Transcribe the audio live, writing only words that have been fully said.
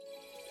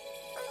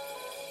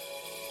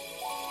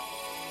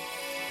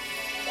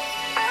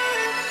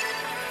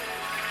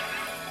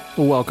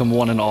Welcome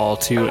one and all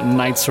to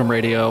Nights from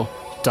Radio,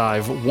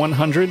 Dive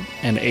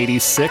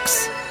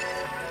 186.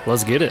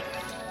 Let's get it.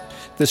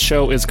 This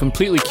show is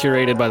completely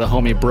curated by the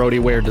homie Brody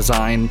Ware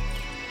Design.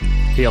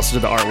 He also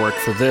did the artwork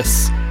for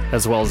this,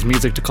 as well as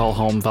Music to Call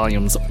Home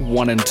Volumes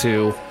 1 and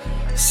 2.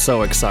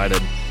 So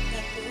excited.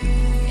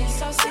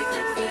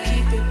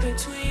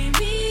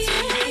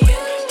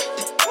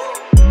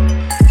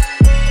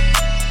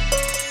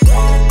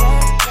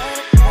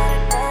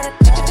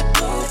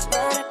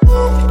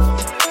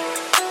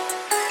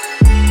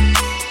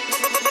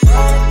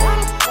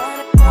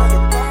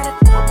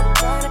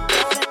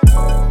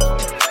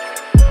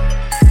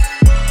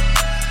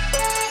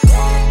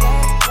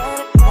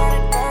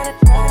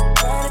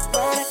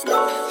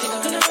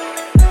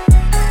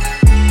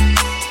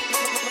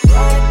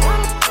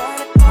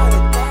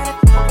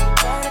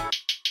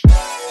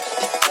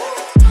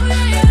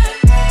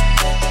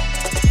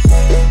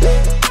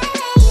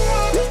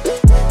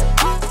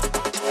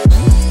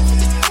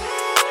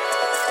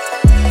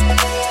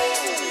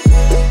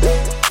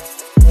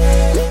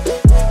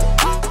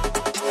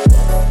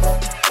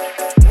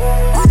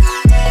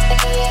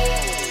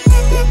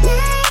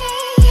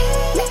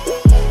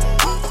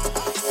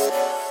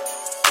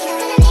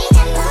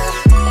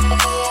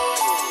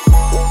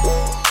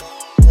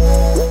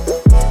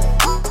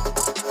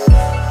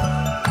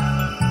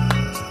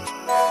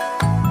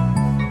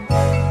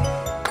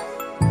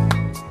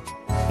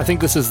 I think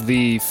this is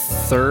the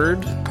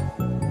third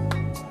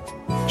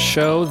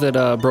show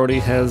that Brody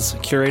has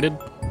curated.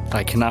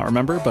 I cannot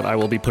remember, but I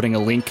will be putting a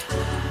link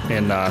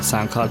in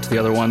SoundCloud to the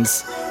other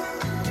ones.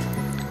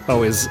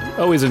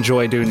 Always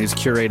enjoy doing these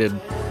curated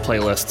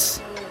playlists.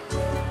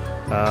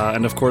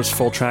 And of course,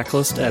 full track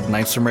list at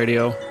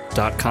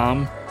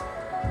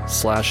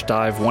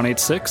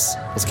nightsfromradio.com/dive186.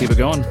 Let's keep it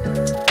going.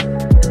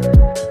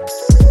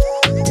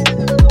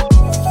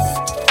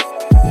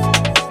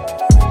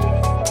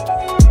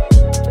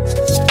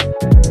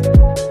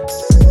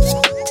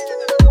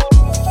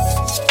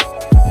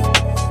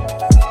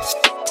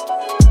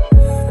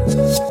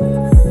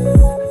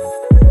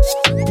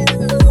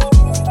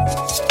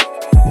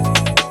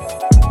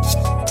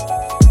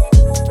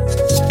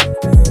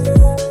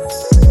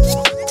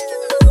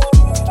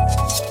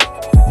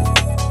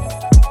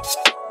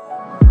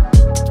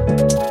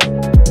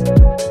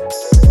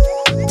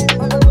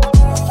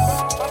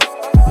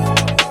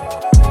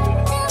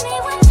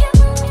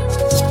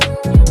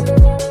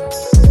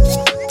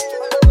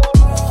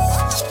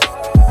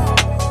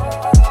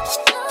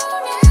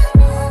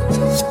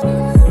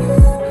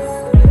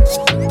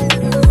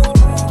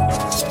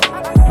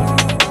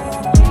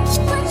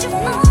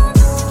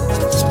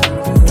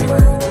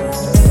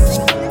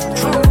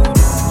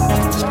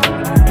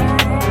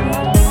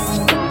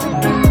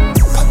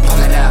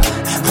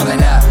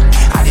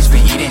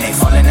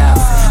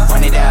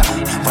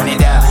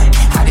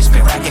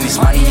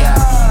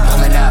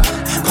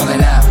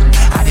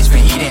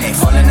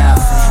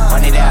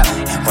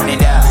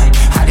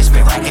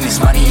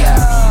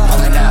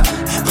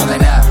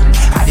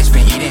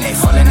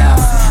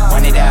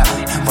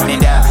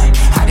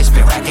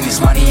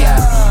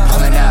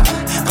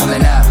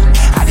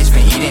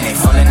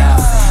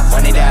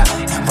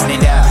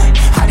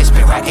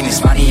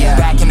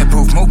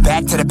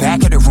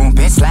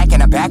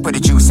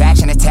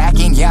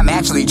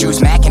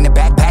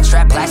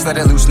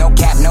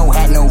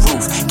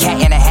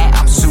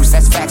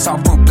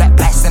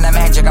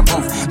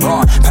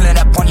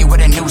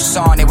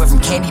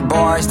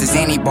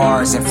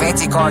 And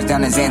fancy cars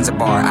down in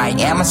Zanzibar. I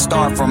am a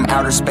star from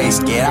outer space.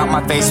 Get out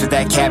my face with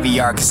that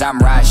caviar, cause I'm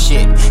ride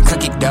shit.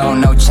 Cookie dough,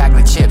 no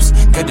chocolate chips.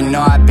 Good to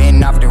know I've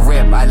been off the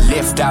rip. I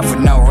lift off with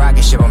no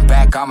rocket ship. I'm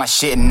back on my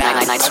shit and now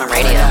Nights from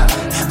Radio.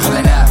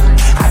 Pulling up,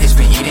 I just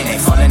been eating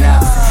it, falling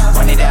up.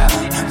 Run it up,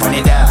 run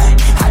it up.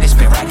 I just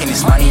been racking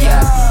this money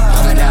up.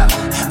 Pulling up,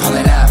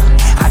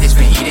 I just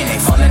been eating it,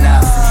 falling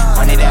up.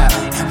 Run it up,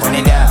 run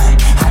it up.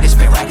 I just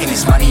been racking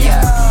this money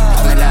up.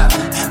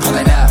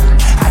 Pulling up,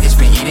 I just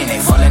been eating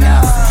it, falling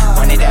up.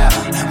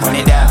 Run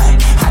it up,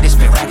 I just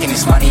been racking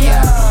this money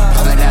up.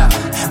 Pulling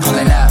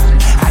up,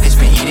 I just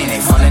been eating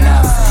it, falling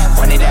up.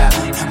 Run it up,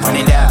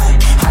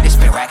 I just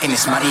been racking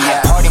this money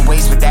up. Parting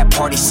ways with that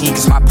party scene,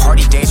 cause my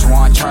party days were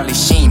on Charlie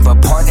Sheen.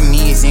 But part of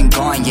me isn't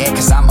gone yet,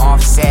 cause I'm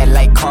offset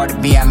like Cardi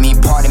B. I mean,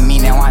 part of me,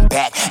 now I'm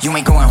back. You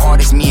ain't going hard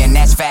as me, and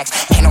that's facts.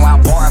 Ain't no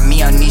outbarring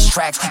me on these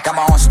tracks. Got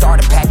my own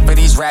starter pack for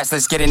these raps,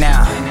 let's get it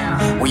now.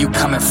 Where you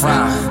coming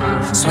from?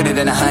 Sweeter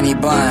than a honey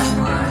bun.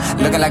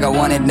 Looking like I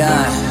want it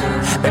done.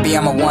 Baby,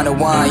 I'm a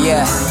one-to-one,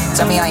 yeah.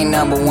 Tell me I ain't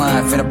number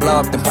one. Finna blow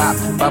up the pop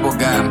bubble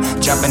gum.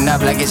 Jumping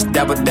up like it's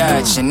double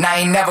dutch. And I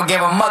ain't never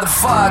gave a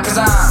motherfucker, cause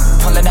I'm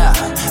pulling up.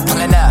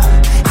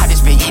 I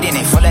just been eating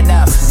it full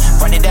enough.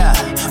 Run it up.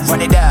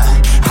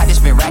 I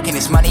just been racking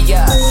this money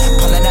up.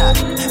 Pulling up.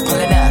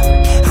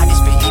 I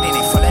just been eating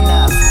it full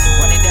enough.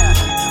 Run it up.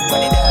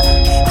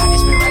 I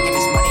just been racking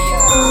this money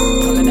up.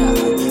 Pulling up.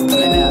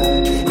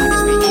 I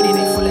just been eating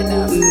it full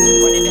enough.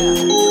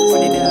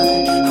 Run it up.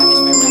 I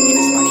just been racking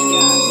this money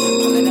up.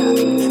 Pulling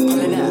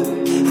up.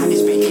 I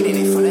just been eating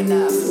it full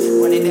enough.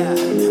 Run it up.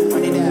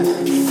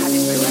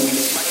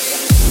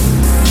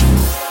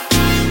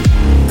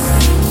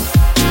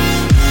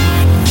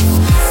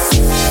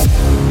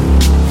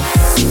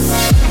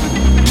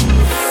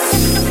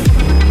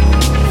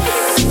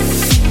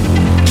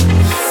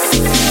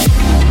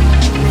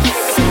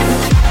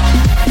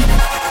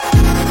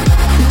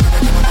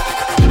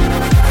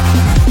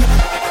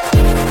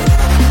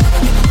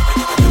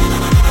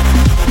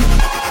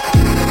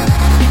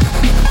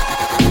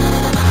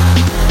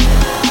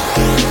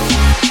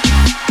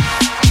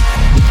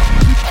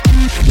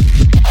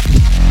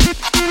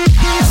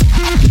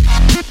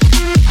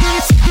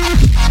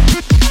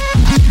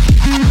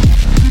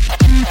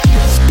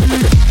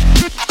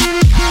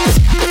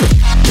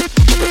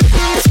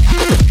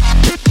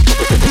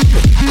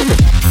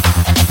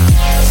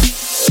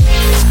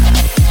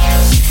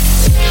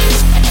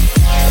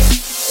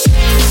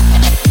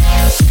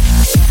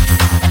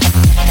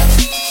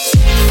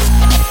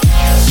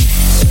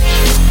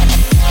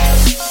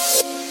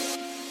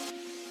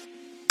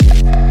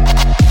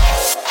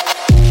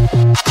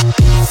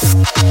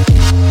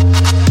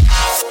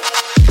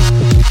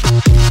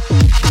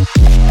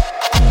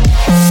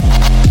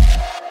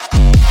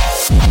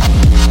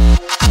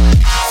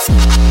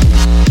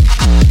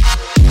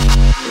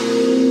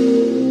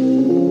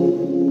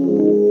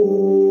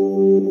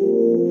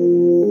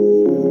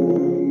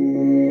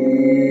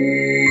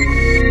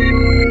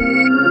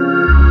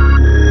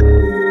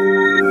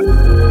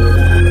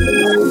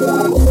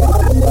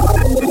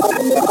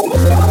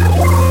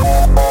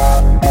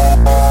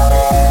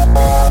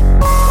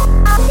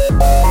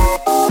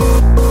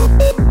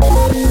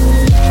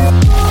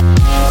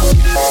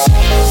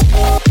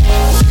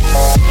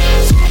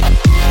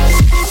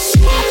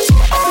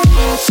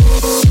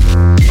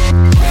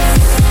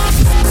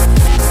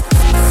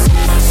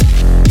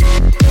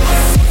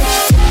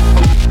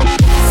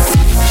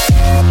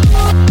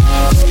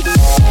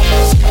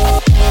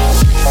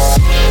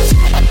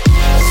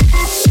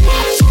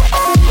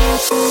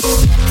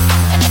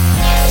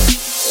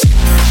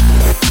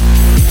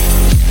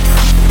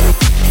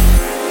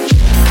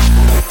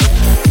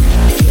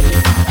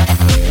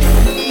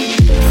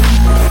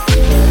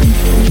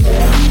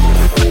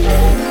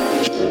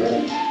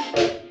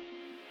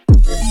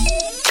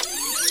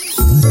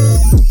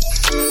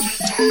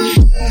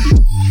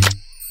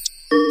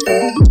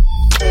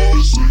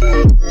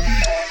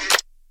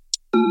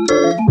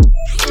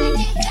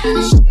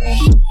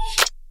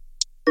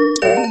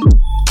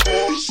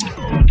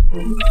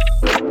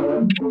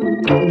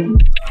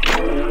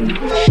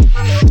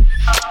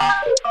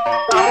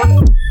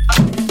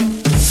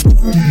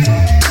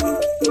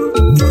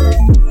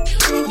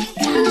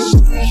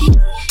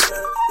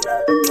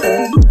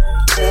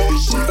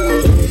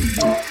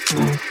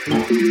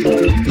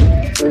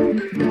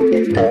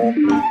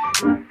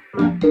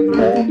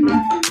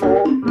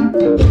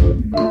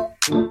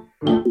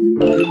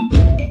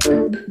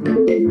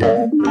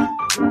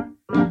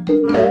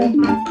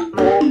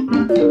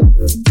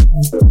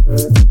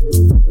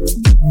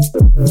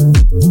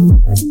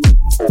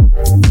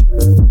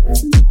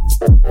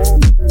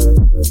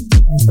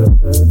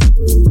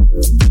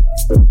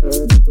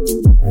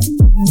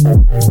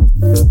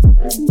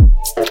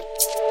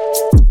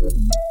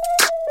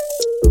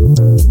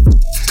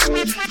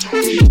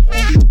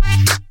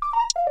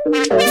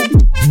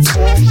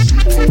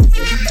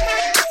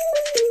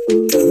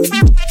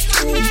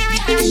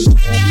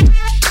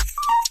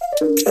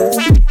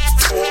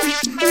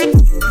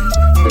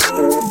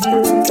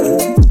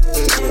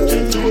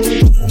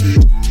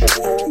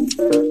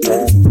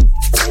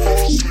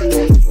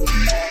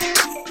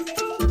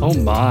 Oh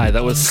my,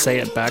 that was Say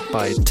It Back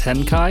by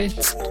Tenkai.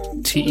 It's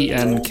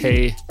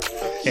Tenkai.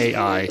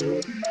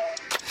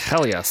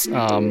 Hell yes.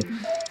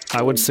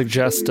 I would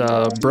suggest,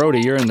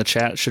 Brody, you're in the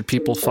chat. Should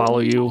people follow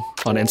you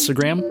on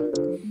Instagram?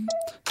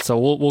 So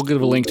we'll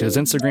give a link to his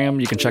Instagram.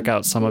 You can check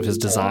out some of his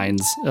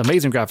designs.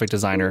 Amazing graphic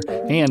designer.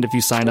 And if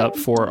you sign up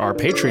for our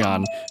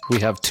Patreon, we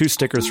have 2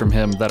 stickers from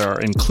him that are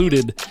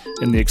included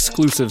in the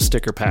exclusive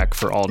sticker pack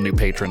for all new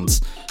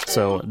patrons.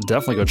 So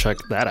definitely go check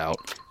that out.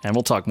 And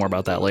we'll talk more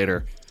about that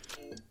later.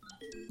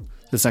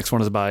 This next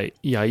one is by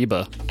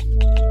Yaiba.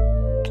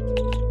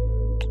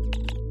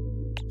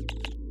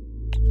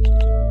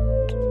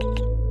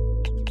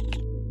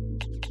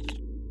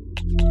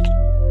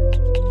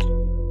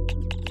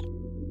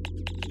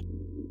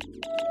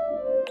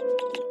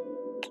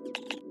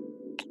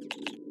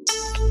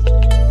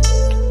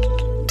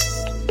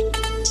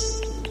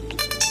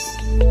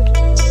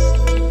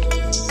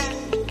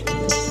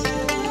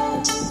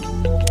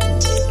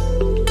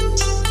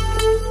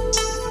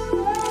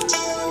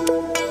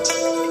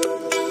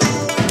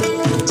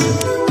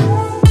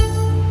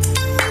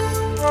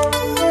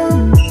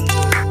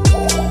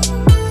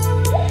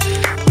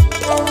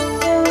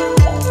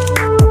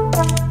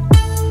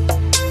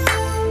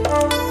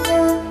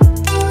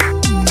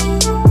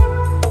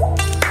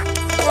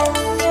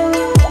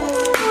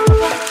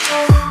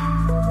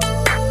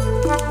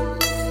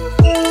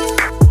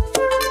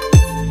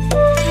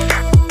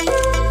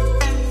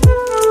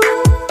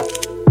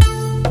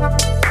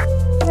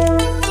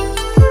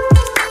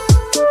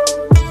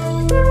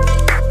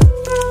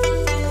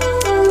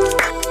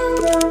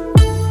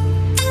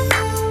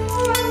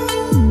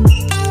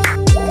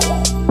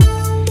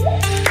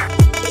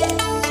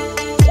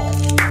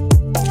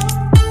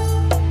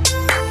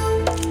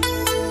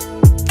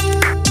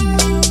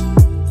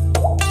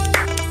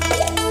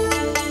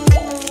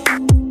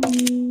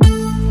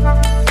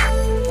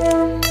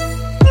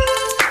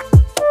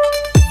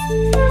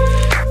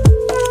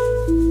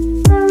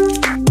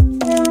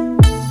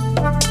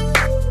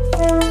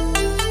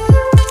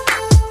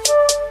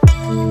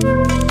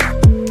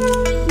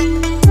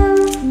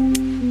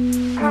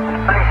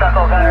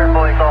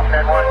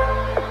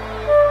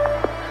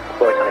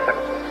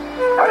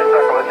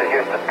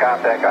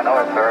 Contact. I know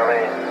it's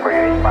early for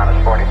you, minus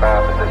 45,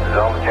 but this is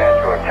the only chance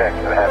you will check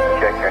to have to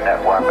check your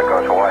network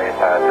because Hawaii is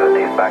tied to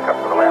the east back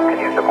up to the limb. Can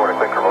you support a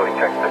quick remote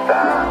check this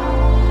time?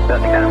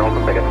 Nothing kind of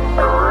open ticket.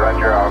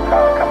 Roger, I'll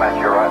come at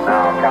you right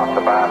now. I'll count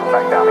to 5,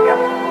 back down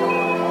again.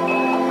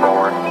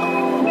 4,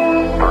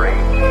 3,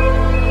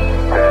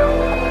 2,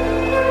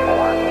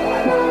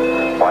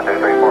 1. 1, 2,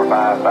 3, 4,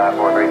 5, 5,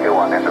 4, 3, 2,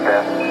 1. Enter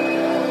test.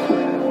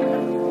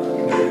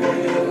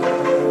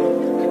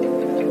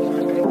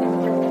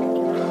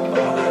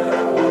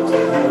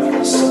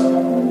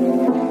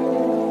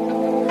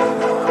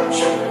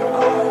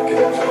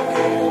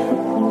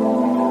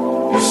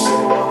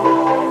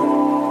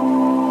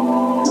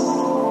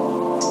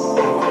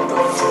 What the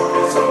fuck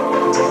is up?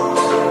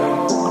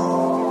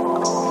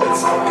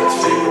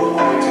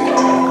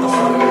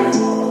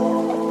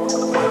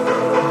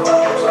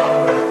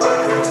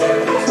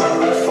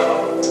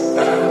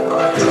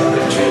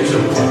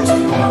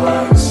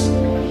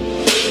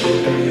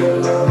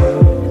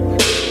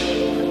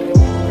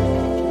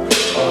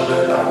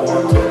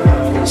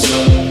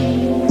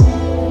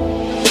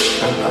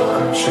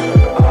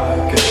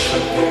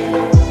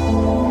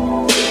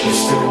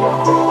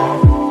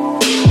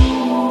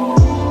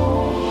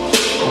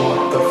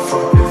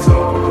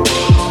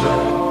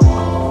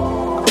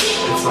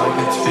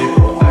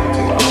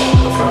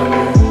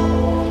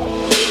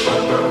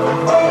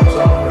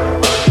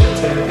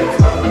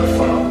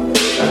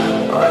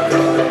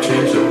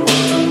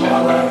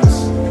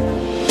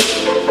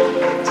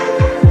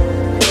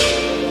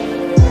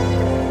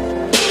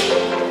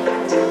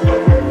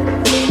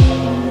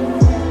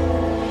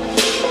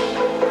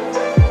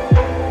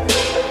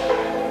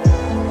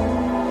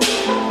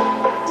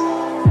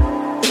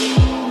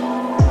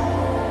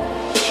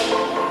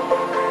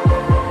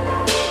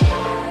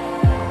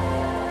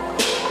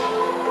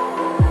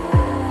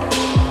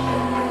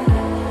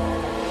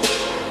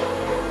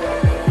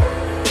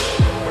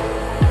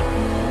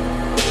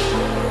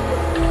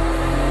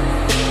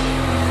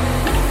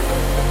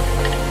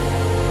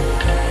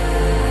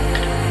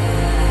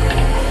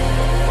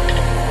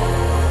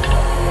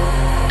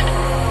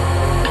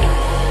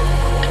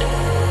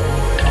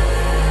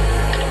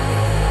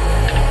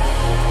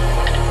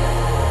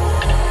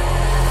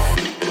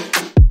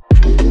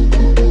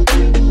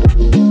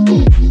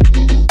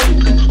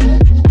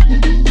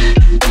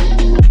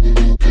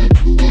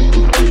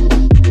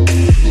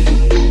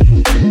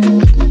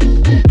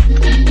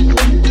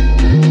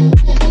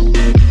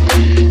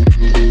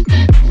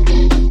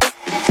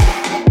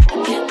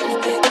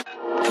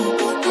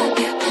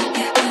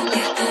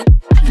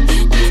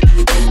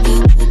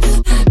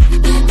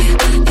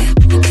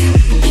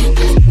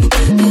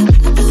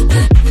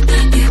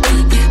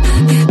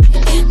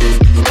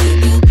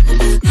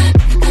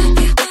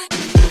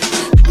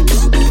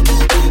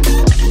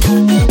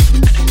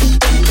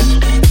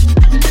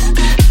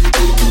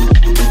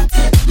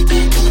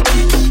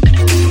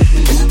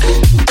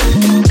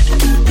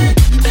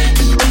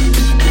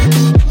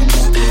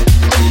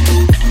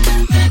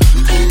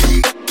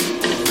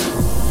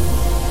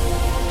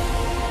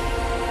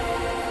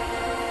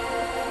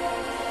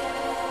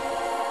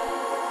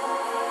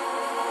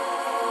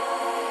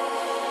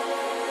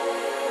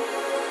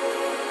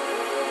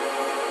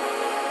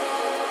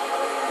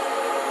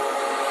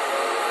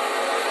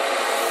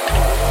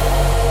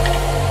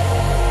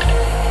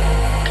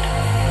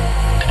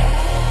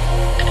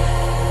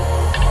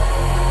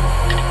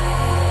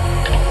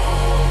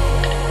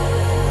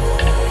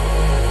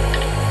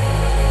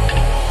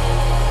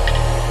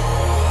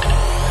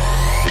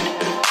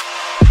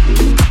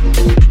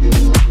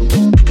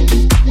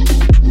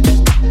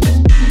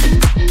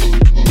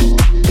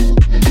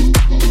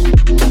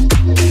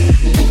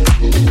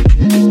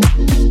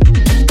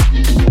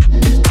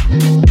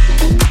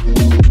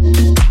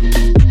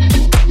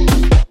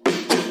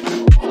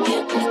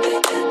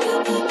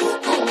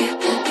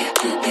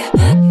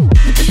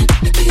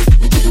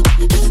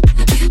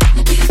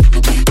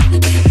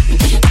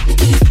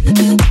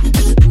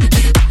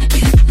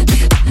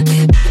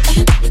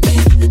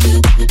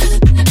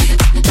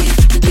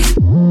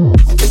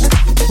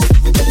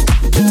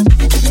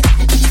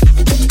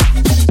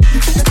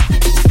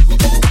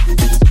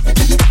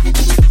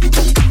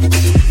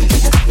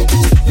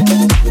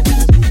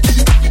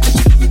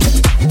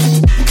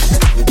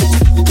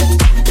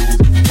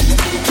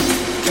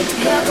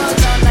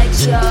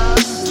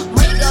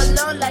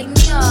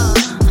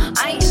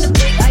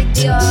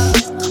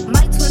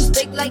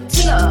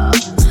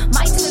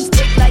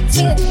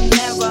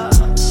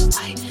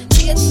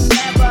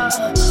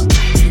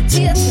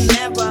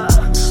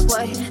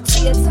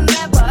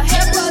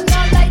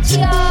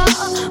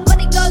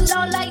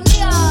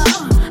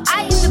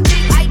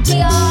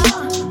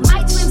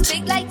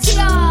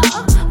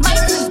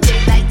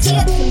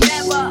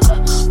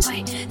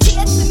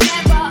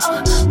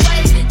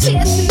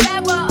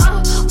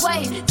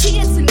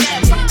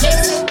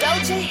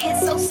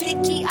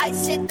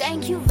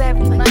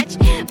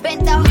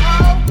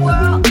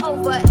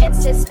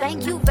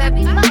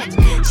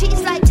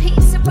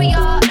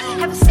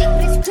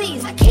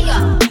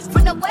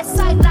 the west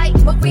side like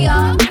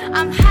Maria.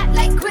 I'm hot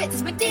like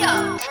grits with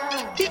Dia.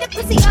 Beat the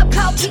pussy up,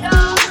 call Peter.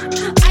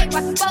 I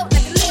rock a boat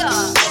like a Leah.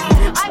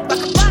 I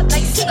rock a bob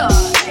like Sia.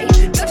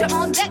 Build your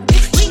own deck,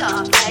 bitch,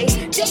 Rita.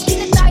 Dick in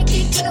the thigh,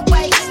 dick in the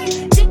waist.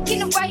 Dick in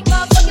the right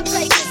motherfucking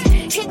place.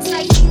 Hits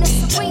like Nina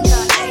Serena.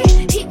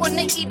 He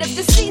wanna eat up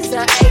the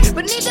Caesar.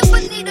 Bonita,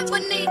 bonita,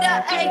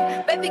 bonita.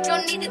 Baby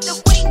girl needed the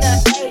wiener.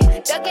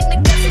 Dug in the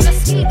guts in the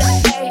skeeter.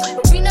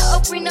 Arena,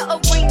 arena,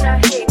 arena.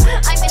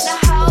 I'm in the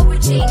hall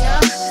with Gina.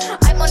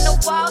 I'm on the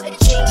wall at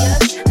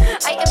Genius.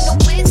 I am the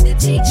whiz, the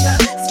teacher.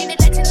 Skinny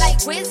legend like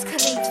Wiz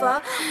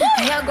Khalifa.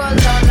 Hair go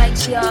long like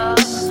Chia.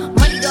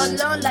 Money go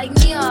long like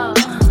Nia.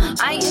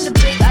 I ain't in the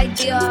big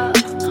idea.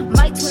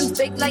 My twins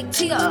big like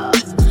Tia.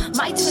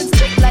 My twins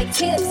big like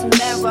Tia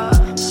Tamara.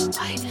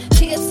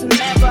 Tia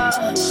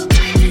Tamara.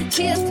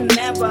 Tia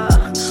Tamara.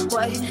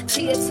 What?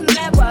 Tia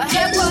Tamara.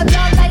 Hair go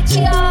long like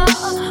Tia.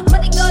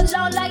 Money go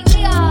long like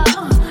Nia.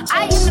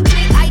 I am the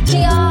big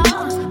idea.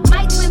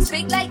 My twins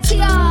big like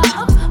Tia.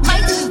 My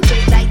twins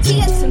big like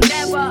Tia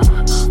Tamara.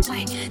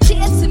 Wait,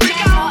 Tia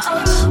Tamara.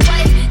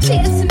 Wait,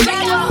 Tia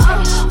Tamara.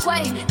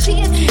 Wait,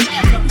 Tia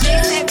Tamara. They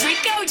said,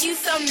 Rico, you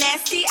so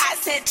nasty. I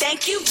said,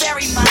 thank you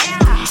very much.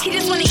 He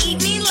just wanna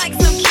eat me like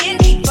some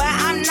candy, but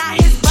I'm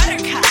not his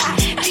buttercup.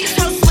 These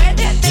hoes swear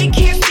that they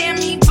can't stand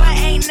me, but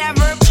ain't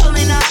never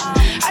pulling up.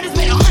 I just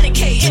made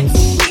 100K in 2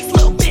 weeks,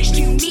 little bitch.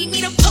 You need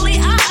me to pull it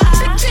up?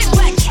 Big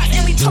black cat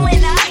and we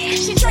pulling up.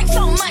 She drank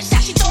so much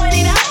that she throwing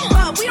it up.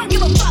 But we don't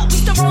give a fuck, we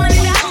still rolling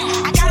it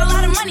up. I got a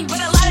lot of money,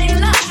 but a lot ain't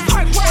enough.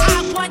 Park where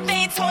I want,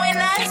 they ain't towing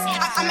us.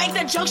 I make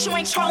the jokes, you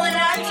ain't trolling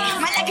us.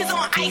 My neck is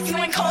on ice, you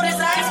ain't cold as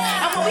us.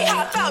 And when we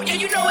hop out, yeah,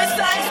 you know it's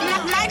us.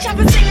 My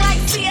chopper sing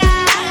like Sia.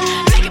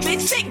 Make a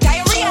bitch sick,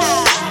 diarrhea.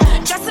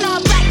 Dressing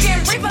all black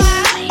and river.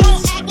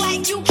 Don't act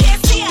like you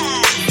can't see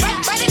us.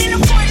 Write it in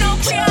the porno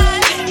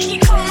Prius. You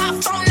call my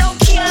phone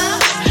Nokia.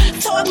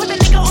 So I put the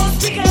nigga on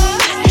speaker.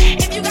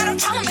 If you got a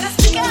problem, better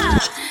speak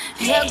up.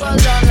 Hair go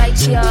long like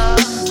Chia.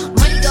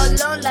 Money go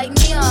long like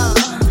Nia.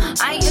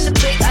 I ain't in the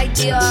big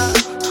idea.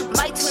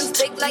 My twins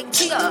big like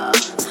Tia.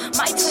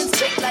 My twins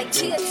big like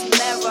Tia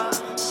Tamara.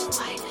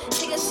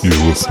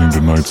 You're listening to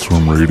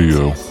Nightstorm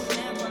Radio.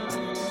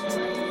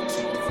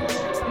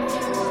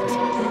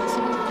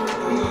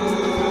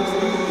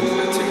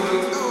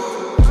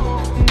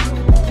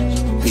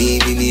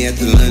 Meet me at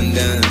the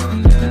London.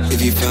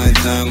 If you find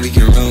time, we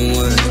can run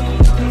one.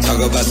 Talk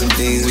about some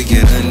things we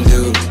can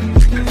undo.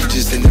 You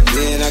just in the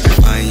pen, I can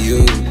find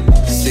you.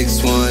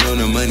 6'1" on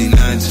the money,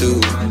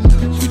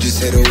 9'2". You just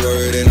say the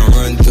word and I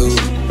run through.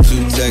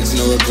 2 texts,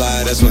 no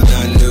reply, that's when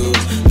I knew.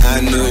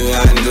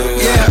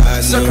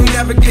 Yeah,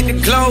 circumnavigate the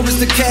globe as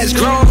the cash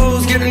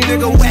grows. Get a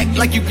nigga whack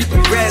like you get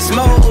the grass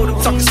mowed.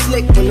 I'm talking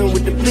slick when I'm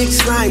with the big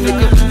slime,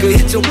 nigga. Could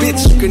hit your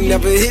bitch, you could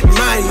never hit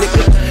mine,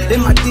 nigga.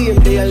 In my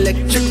DM, they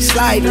electric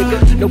slide,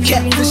 nigga. No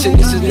catfishing,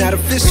 this is not a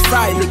fish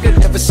fry, nigga.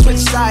 Never switch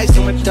sides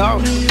to my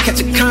dog. Catch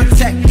a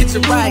contact, get a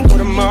ride, go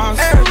to Mars.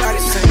 Everybody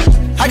say,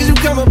 how could you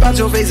come about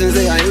your face and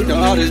say I ain't the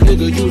hardest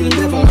nigga you'd have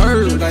never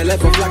heard? I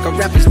left off like a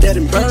rapper's dead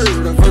and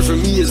bird. A verse for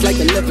me is like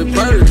 11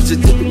 birds. A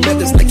different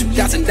methods like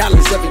 $2,000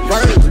 every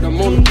word. I'm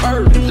on the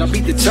purge, I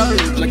beat the church.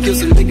 I kill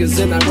some niggas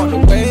and I walk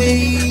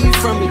away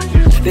from it.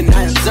 Then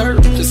I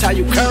observe just how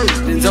you curve.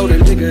 Then told a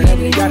nigga that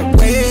they gotta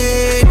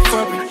wait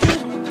for me.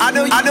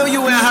 I know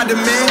you ain't hot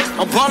demand.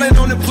 I'm ballin'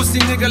 on the pussy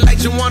nigga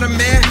like you want a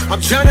man. I'm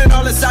drowning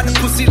all inside the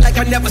pussy like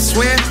I never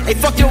swam. Hey,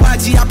 fuck your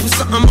IG, I put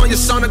something on your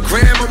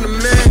sonogram. I'm the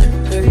man.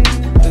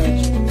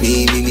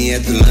 Meet me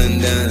at the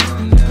London.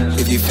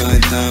 If you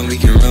find time, we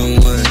can run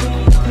one.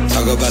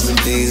 Talk about some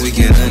things we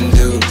can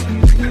undo.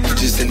 You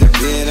just in the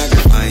pen, I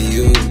can find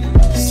you.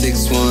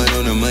 6'1"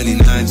 on the money,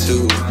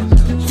 9'2".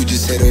 You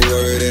just say the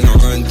word and I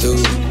run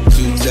through.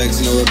 2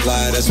 texts, no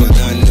reply, that's when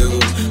I knew.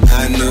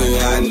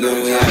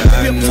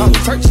 Talk,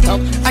 church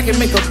talk, I can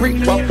make a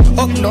brick walk.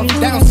 Up north,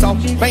 down south,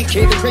 bank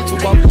hit a ritual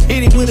walk.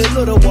 Hit it with a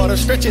little water,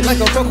 stretch it like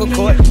a vocal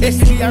cord.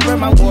 ST, I run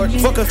my ward,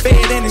 fuck a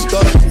fed and his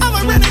daughter. I'm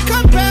a running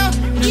compound,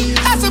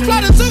 I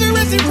supply the sugar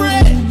and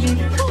bread.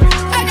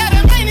 I got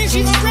a man and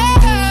she gon'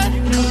 ride.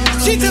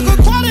 She took a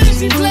quarter and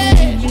she fled.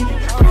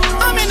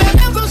 I'm in that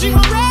house so she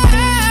gon'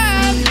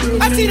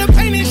 ride. I see the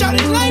pain and shot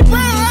it like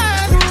brown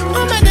eyes.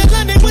 I'm at that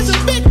London with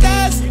some big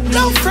thighs.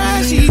 No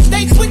fries, she eat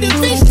steaks with the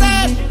fish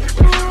side.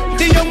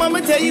 Did your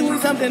mama tell you when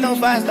something on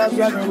fire, stop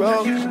driving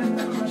road?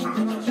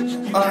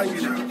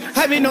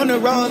 I've been on the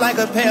road like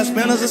a pair of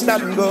spinners and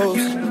stop and goes.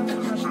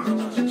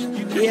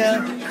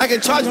 Yeah, I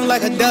can charge them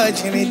like a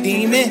Dodge and a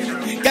demon.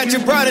 Got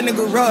your broad in the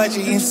garage,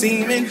 you ain't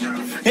seeming.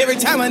 Every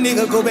time a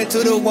nigga go back to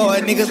the war,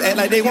 niggas act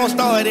like they won't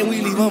start and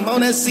we leave them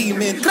on that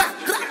cement.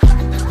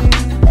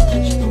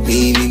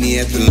 Meet me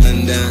at the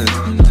London.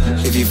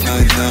 If you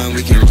find time,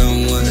 we can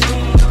run one.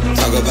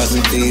 Talk about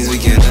some things we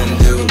can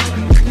undo.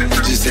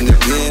 You just in the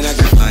pen, I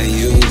can find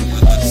you.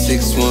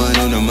 6'1"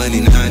 on the money,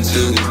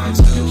 9'2".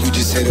 You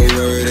just say the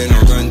word and I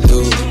run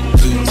through.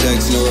 2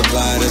 texts, no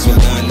reply, that's when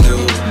I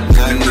knew.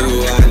 I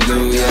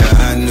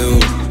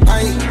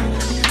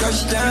got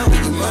you down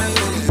with the money.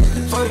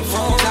 For the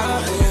phone, I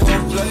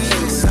don't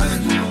place.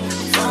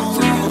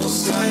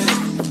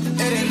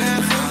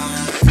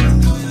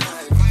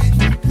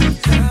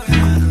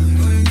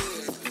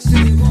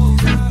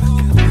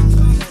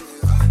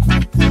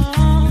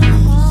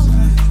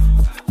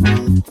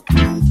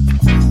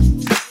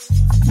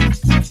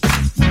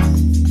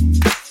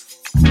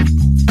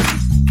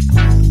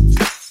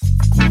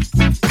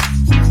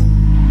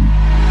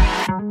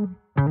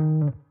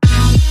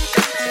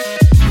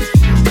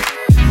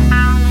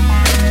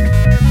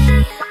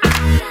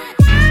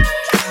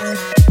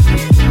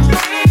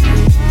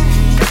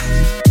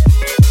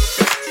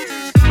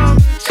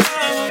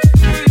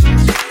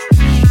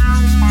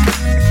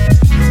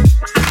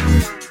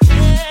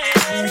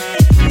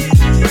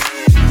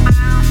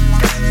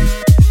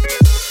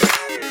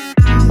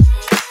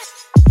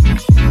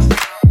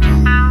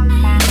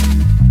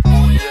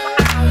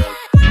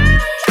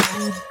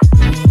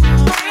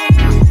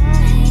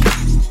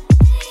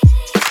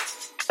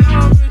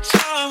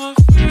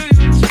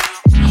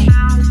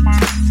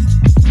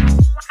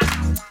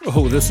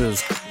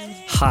 This is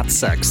Hot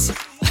Sex.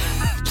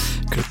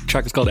 The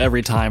track is called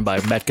Every Time by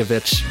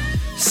Metkovich.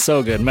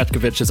 So good.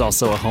 Metkovich is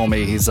also a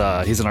homie. He's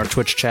in our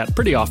Twitch chat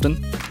pretty often.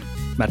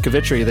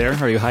 Metkovich, are you there?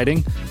 Are you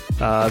hiding?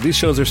 These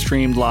shows are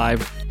streamed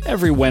live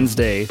every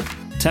Wednesday,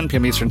 10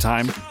 p.m. Eastern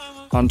Time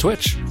on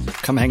Twitch.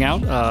 Come hang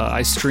out.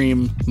 I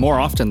stream more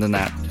often than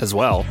that as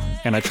well,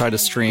 and I try to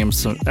stream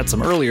at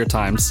some earlier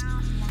times.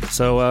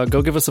 So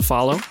go give us a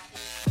follow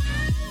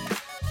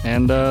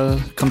and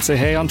come say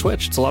hey on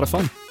Twitch. It's a lot of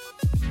fun.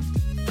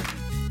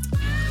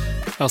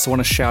 I also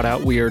want to shout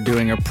out, we are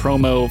doing a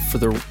promo for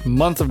the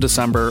month of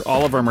December.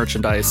 All of our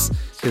merchandise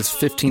is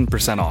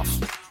 15% off.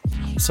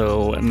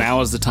 So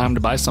now is the time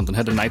to buy something.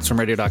 Head to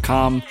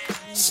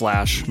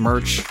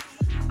nightstormradio.com/merch.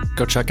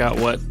 Go check out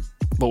what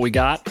we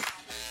got.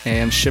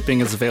 And shipping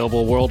is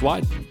available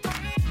worldwide.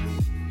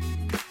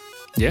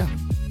 Yeah.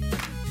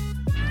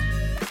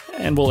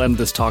 And we'll end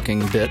this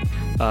talking bit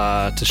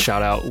to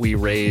shout out, we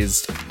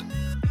raised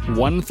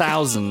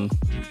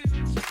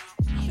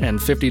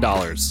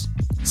 $1,050,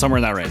 somewhere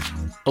in that range.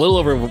 A little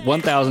over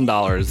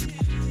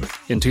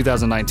 $1,000 in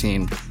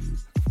 2019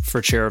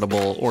 for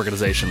charitable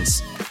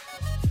organizations.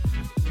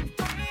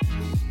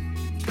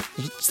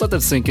 Just let that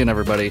sink in,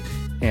 everybody.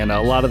 And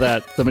a lot of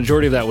that, the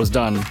majority of that was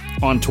done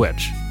on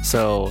Twitch.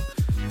 So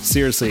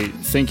seriously,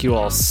 thank you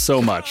all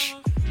so much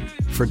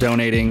for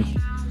donating.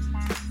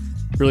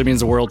 It really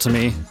means the world to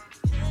me.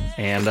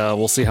 And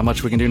we'll see how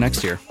much we can do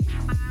next year.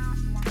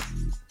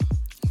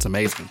 It's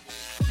amazing.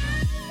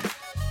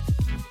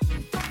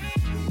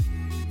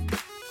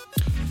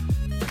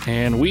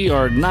 And we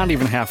are not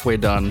even halfway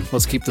done.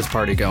 Let's keep this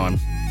party going.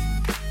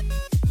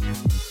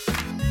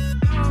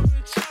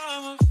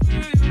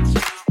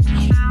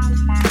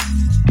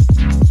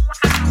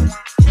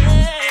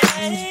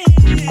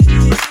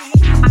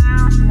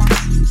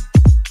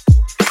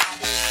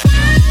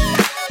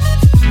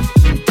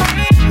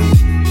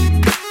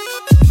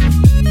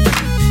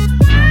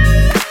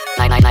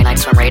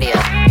 Nightstorm Radio.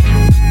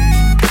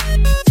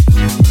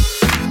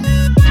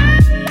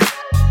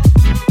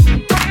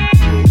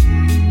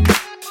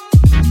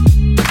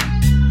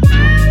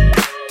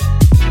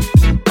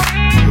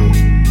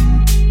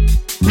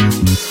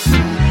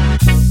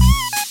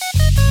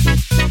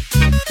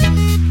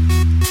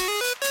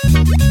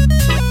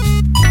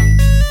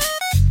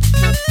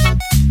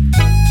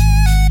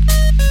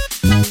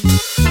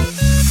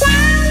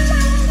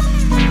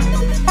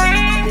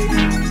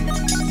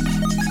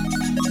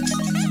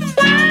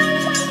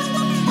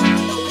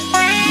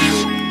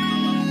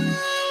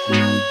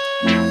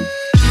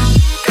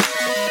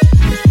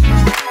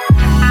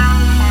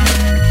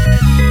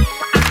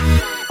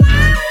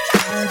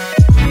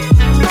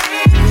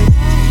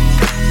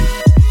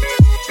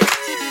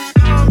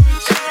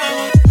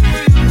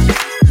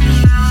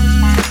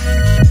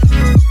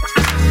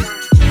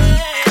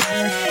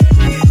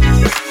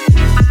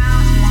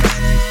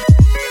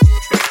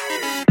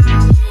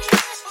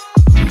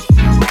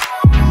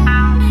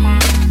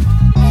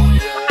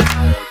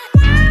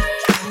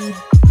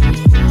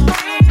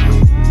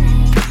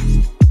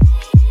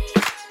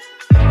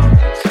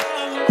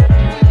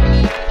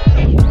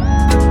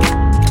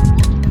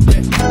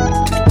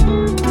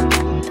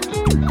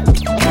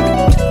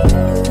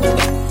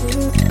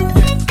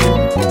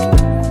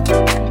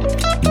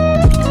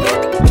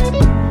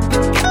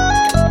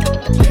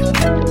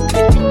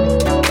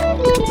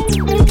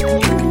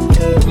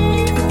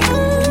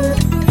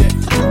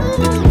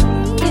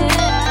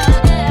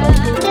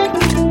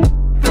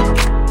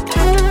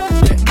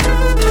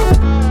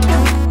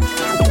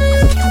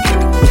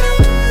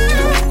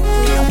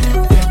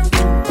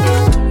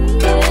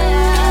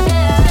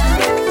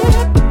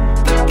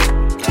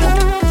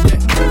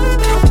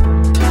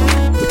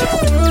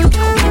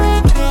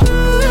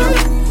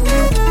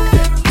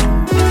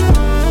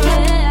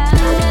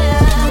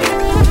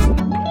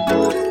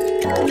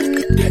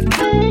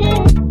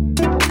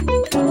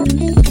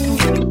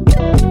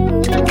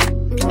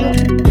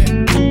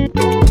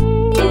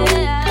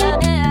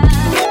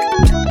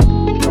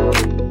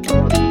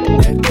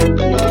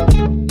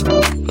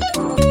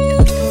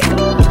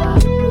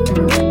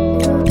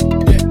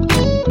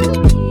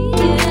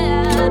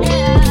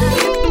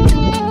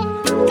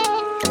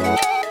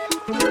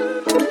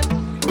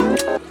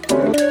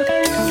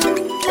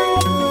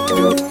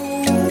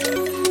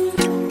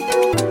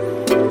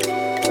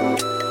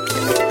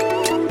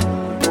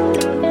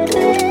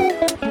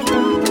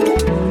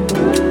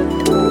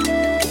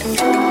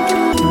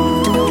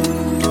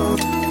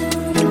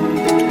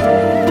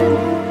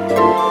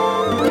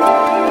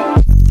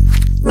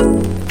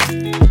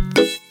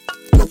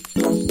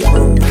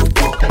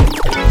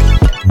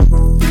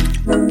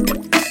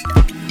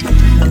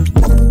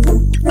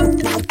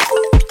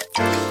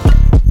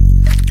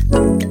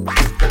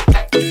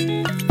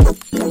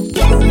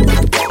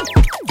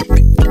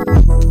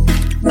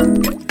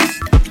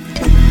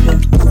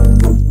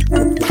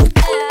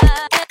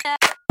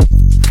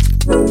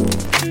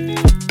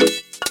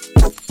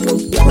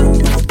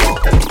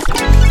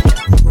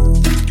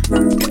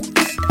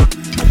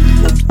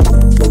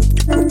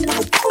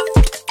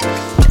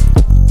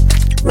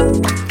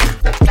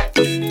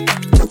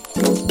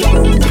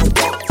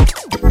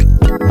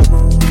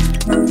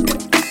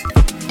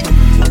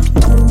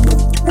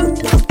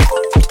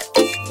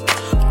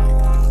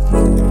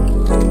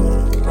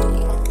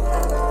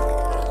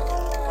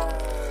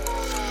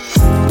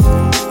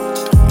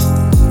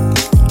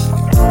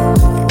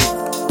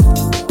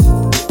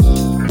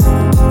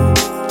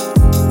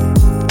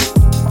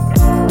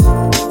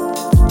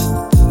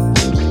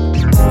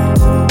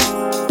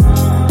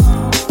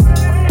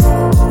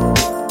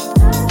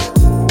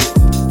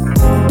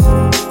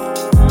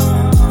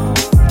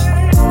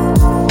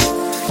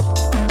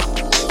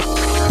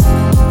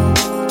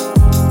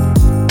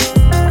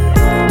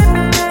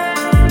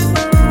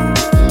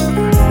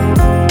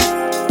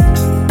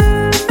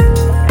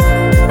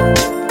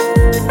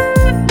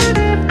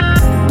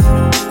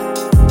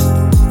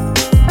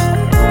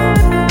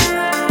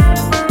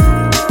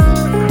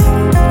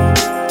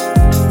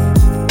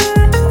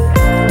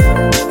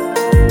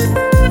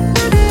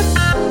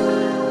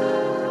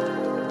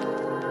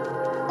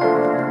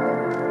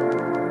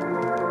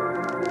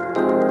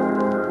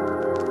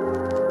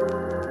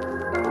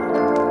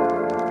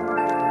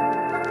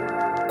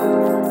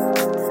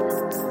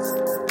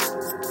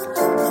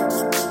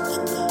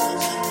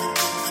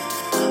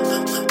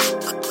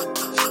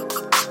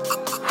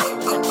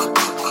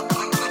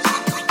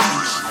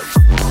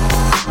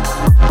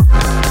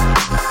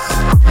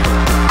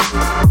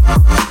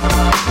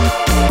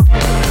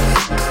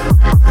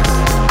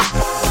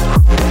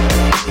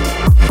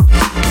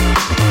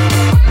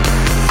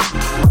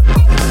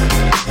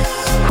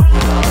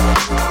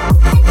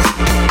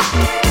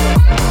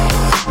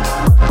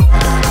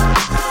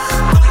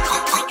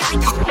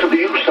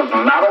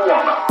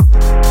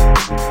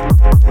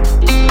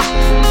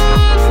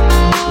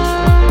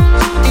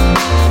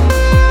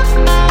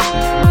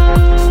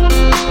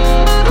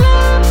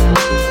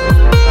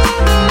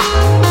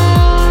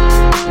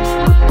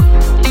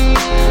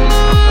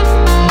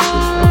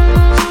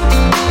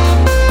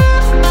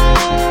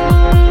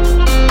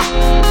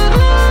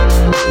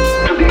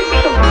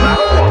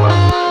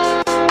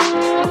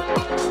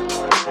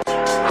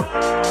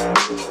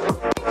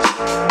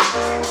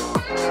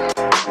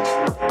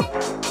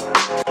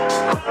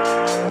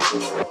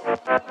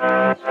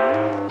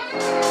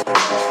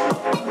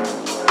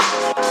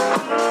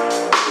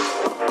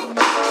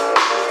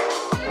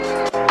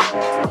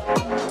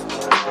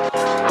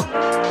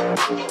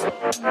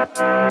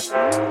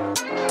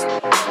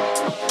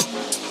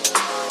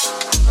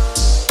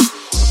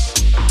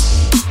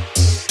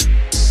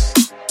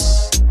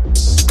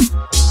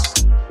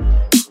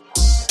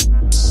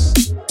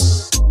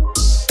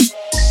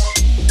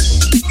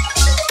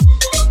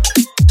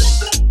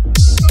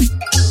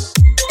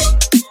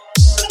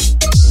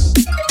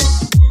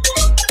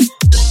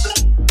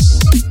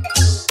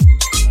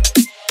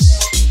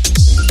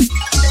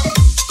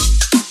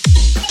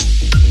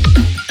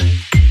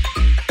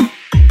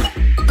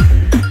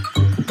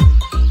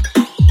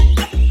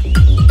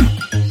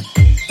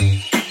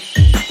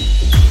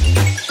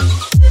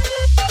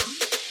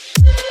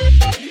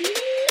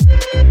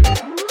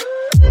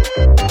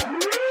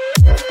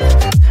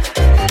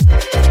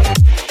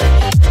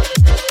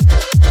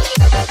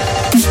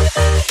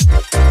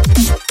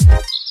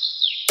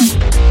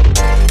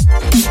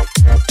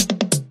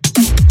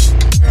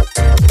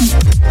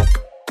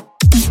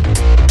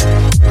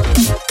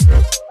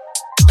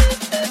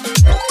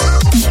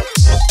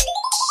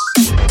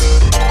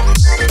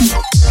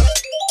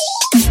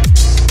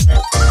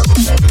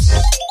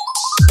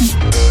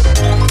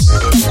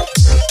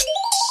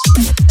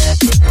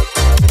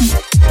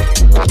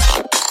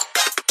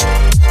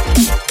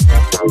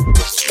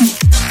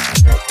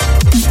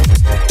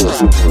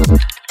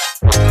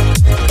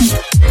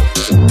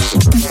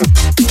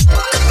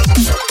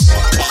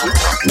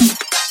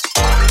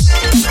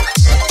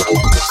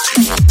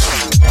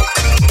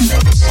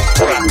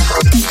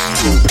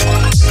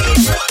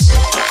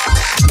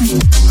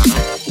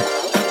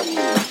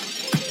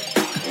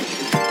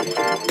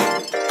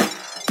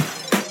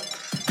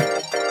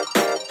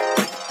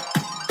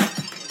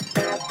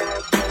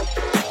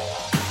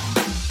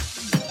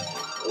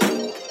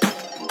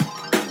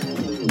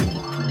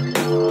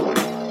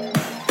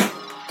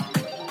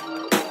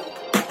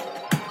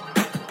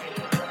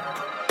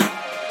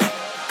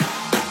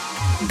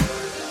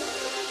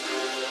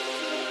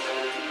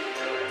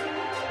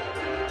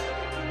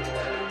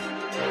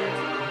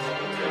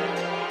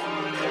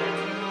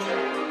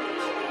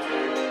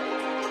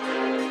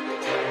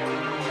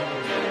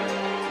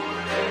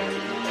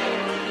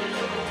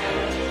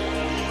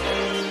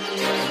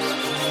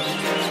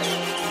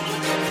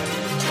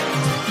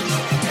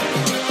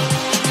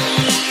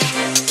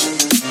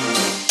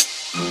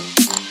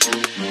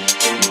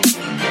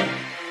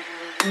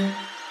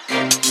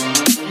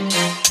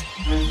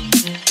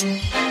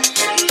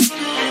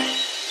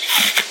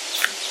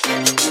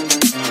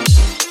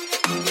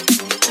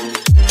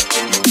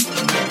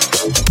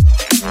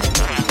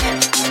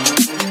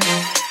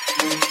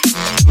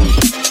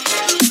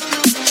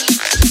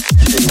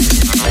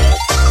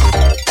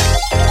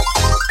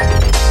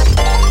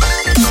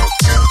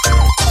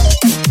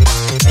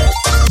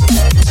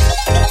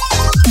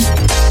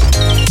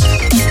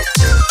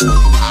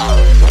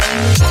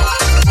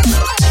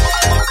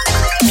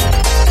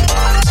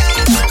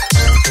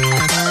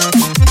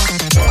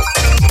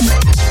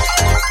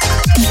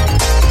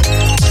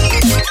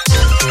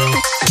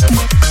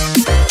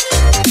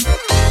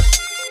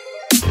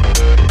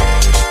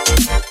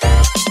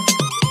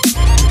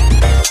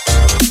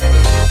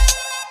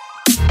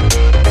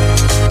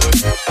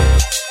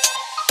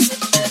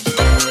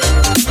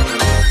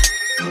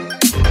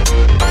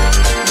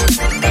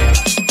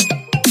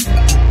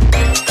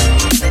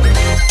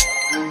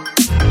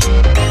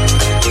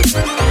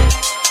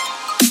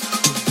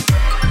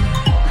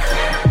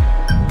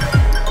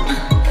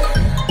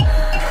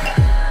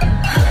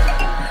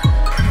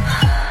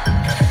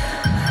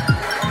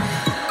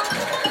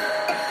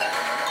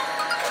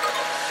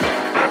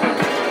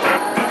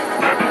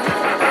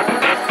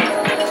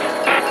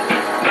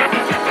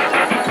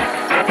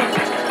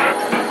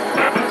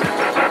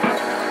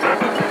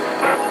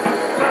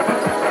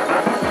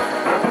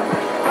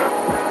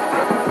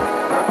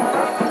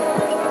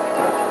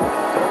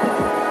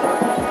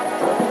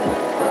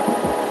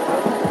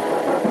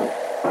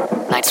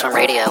 Nightstorm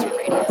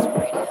Radio.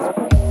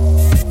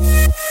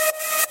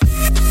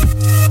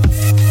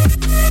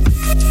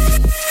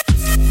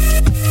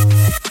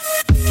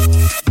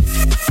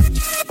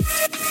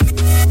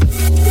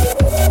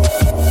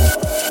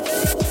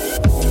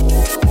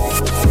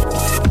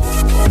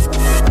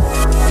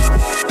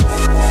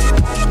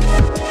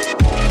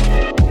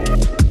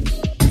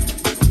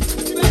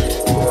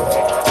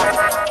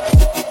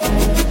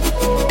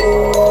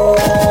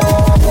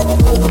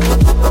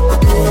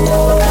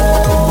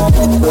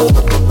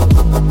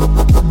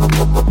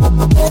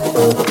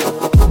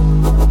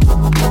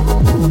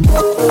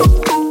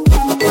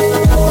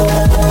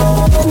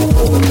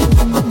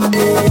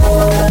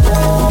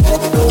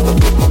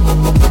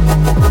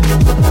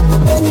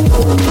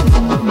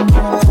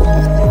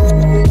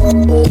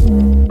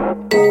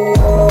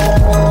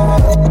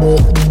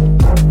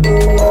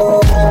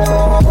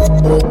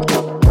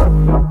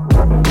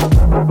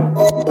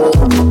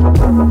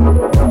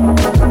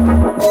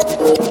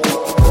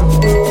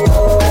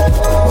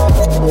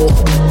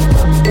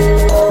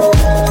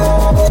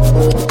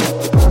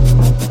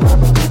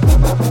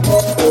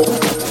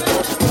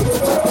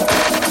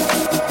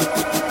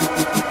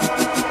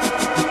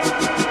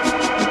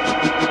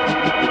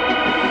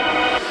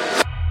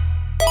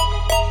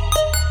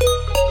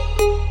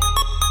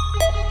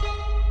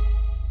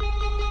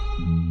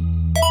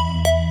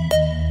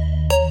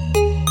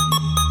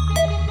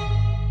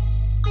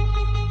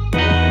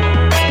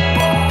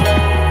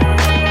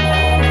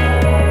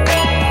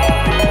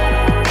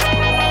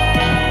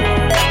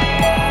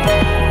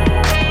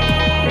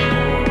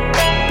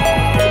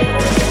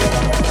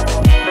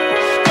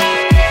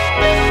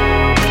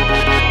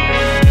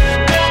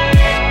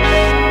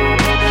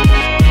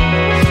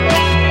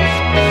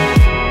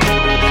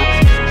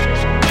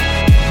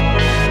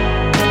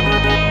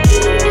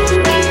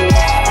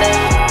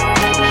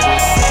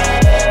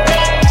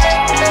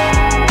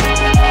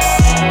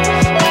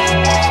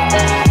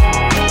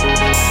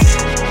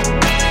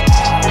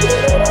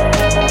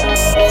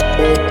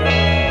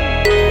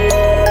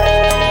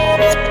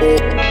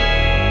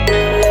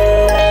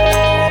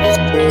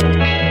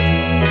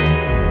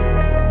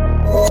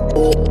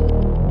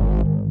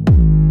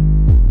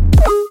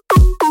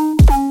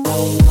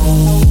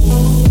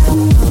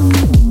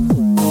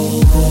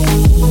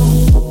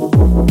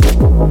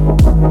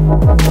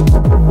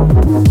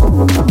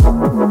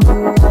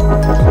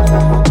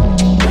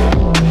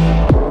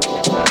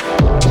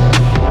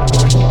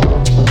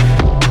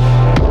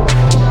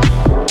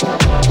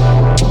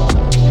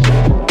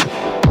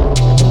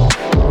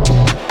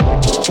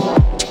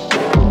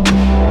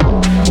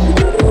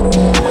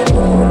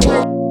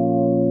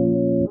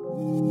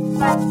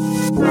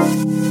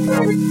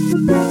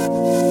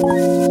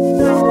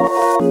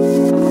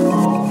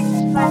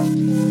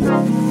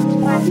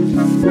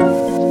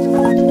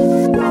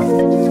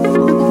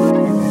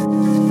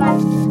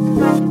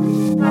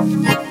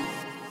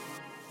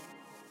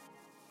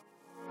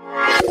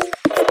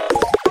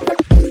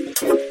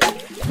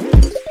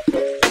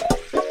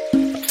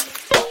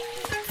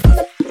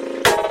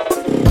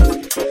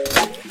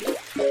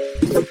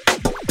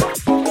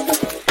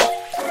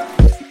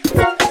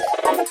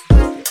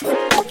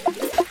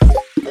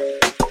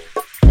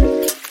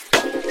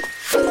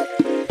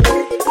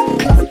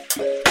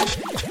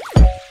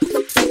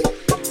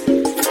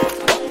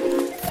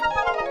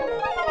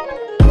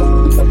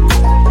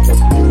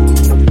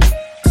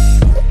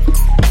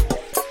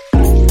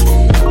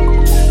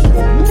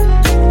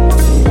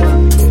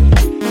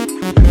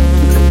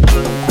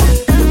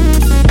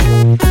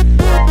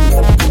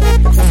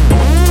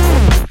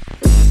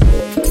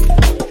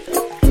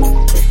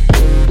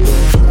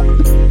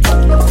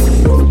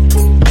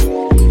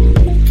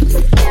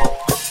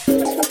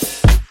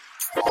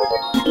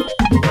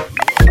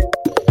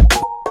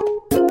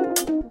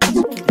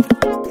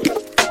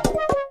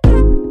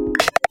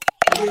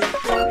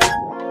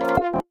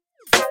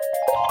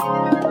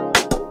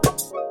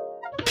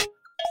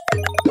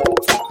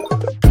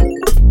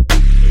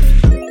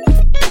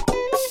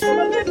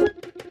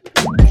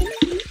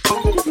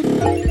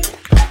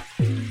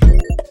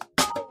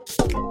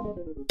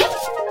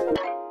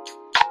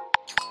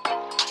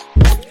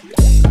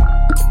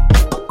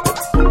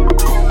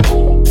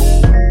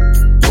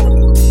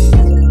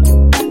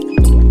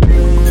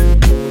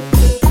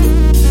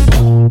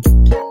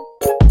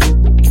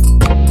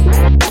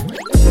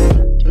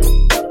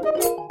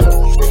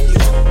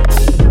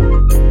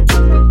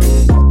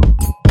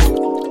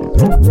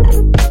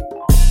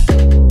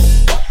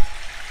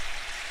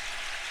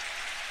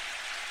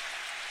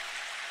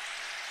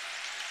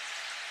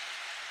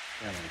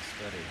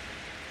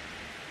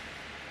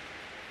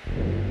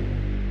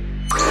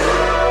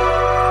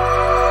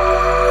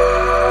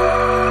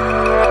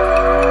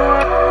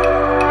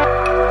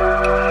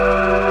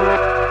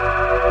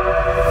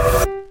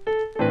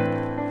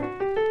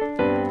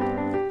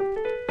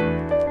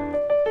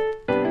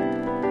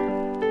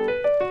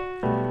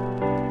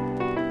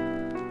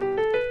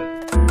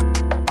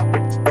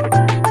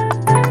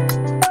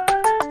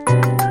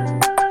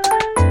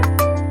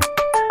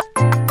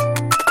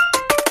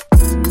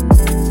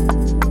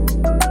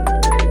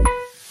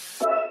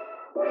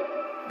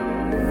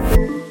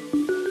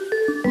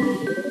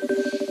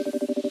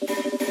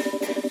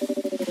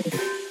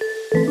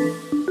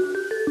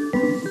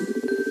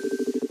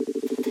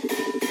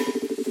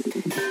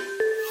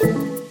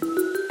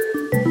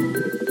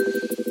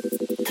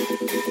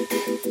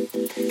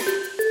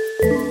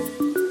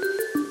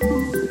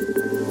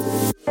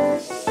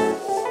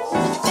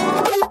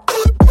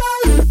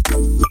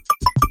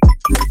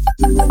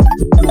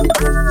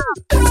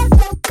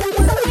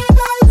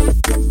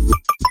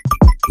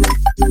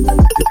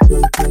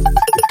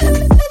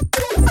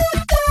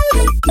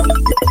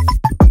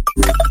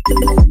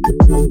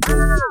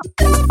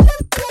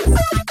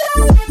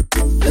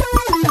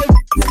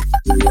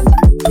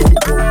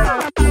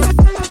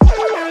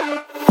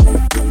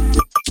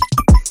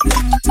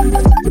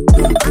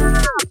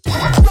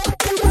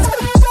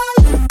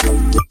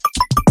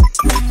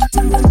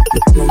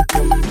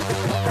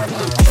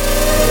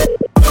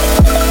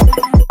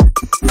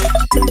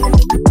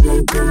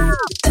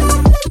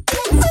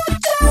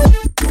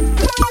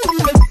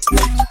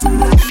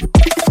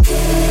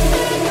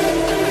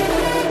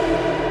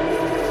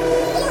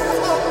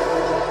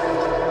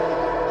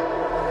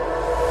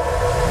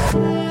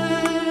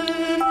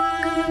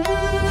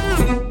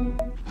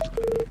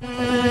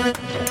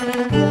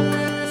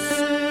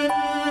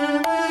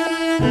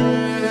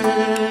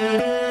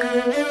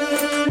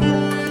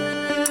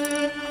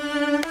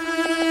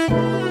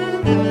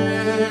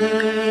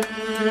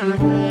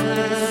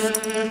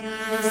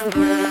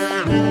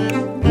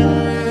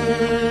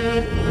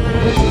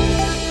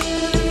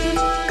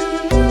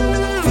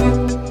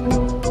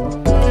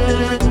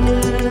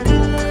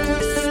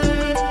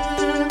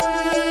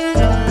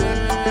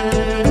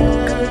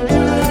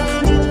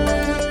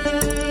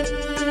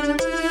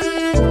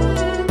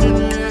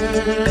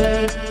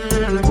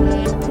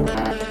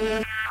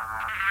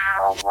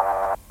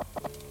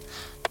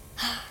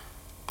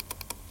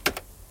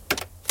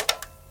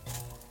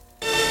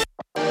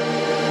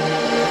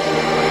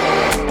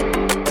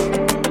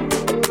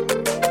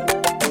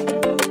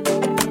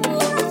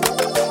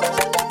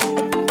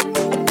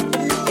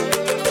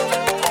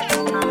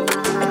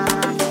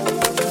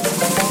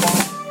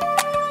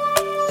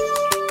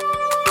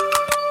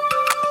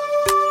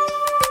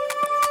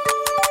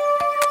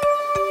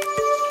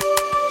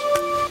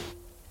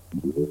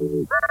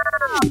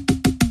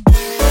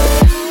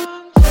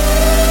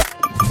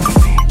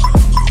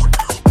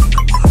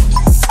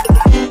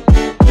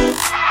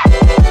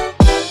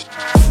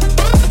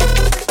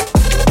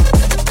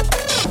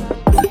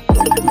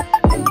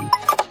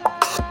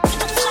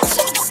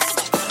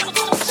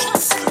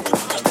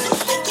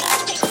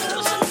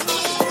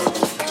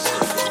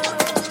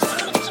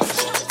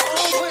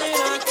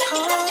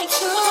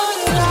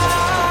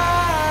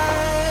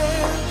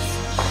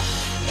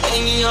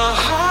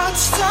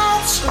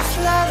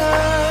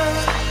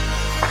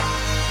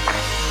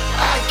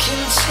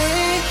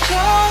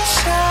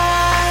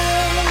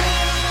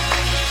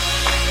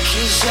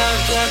 'cause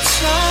I've got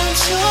time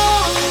to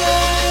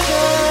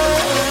later.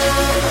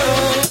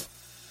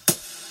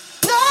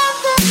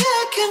 Nothing you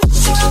can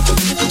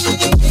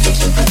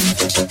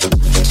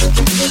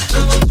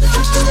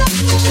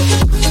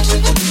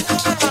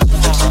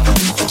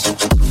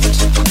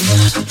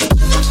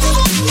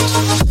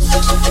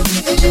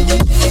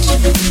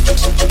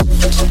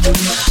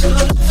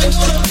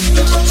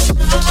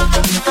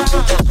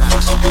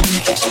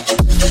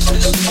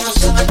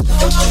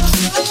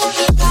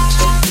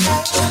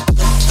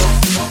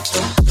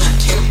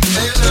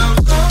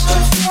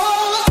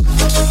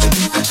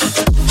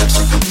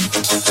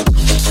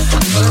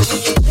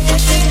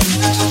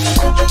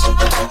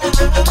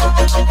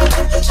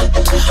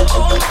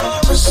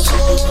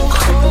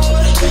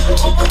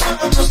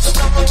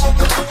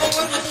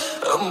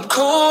I'm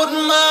cold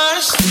in my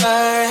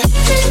style.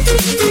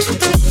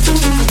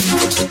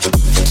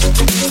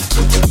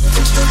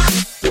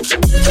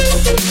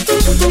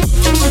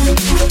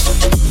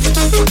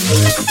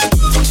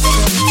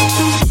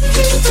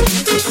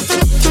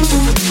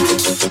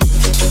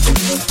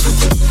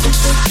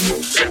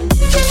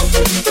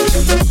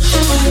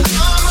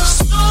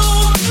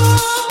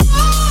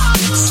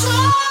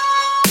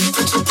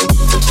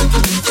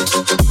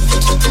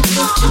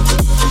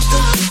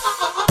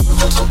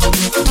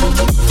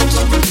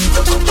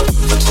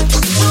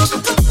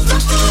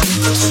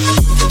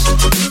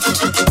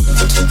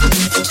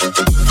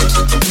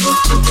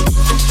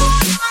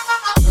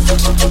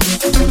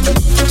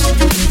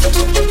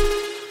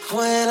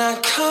 When I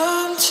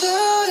come to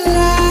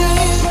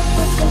life,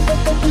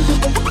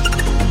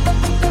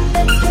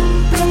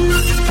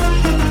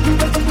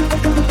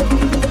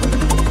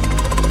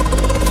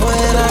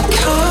 when I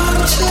come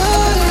to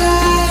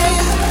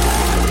life,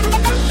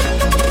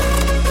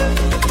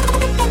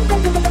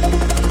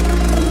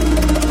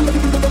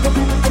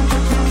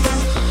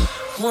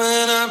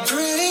 when I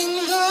bring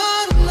the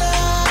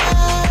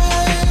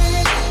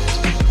night,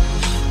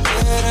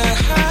 when I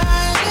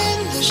hide in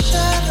the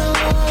shadows,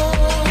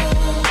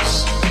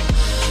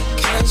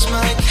 'cause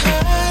my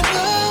kind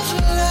of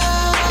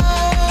life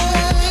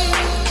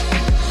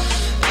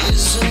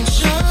isn't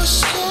just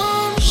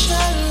some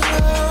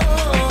shadow.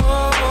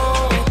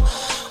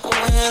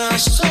 When I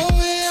saw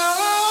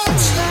your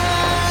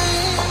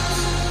time,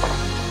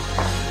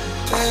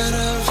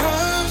 better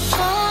run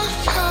for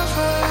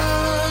cover,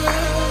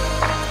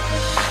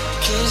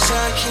 'cause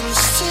I can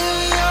steal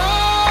your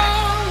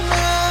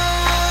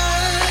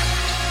mind.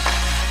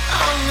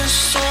 I'm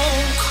so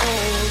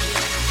cold,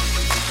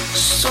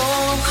 so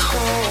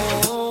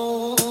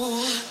cold.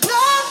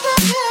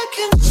 Nothing you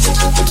can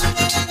stop me.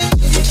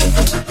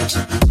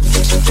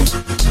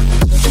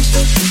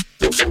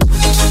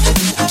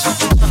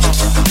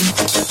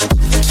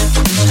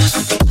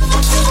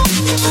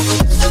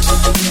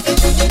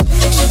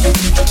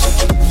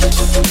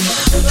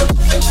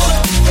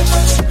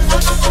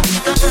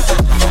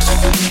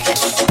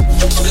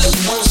 This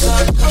one's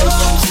like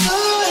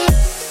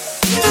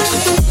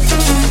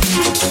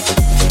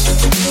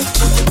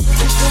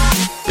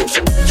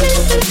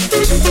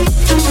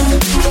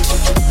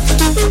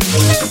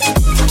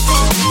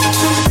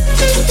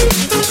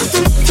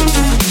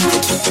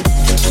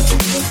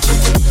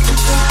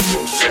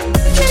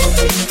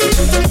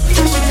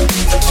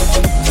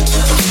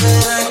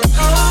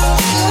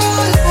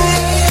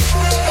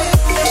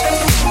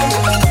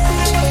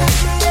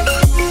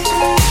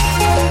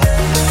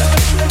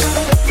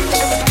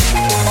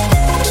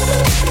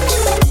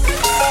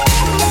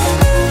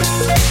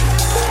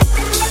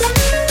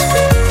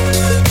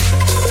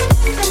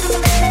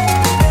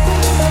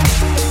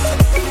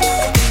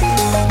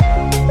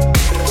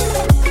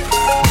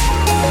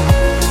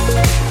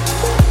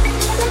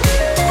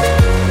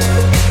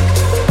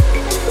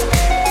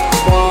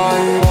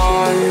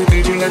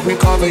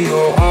cover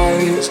your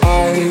eyes,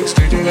 eyes.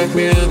 Did you let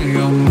me into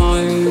your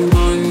mind,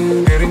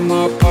 mind? Getting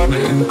my partner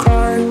and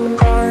cry,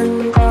 cry,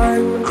 cry,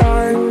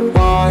 cry.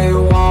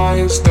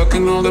 Why? Stuck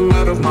in all the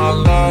mud of my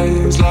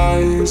lies,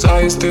 lies.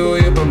 I still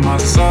here by my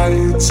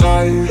side,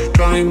 side.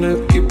 Trying to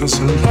keep us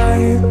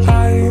alive,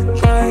 alive,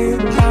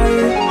 alive,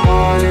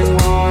 alive.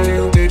 Why?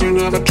 Did you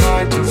never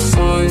try to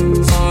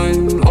find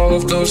all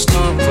of those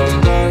times I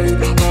lied,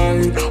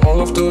 lied. All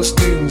of those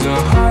things I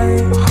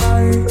hide,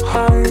 hide,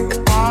 hide.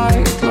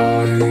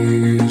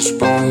 Lies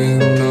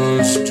bind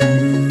us to.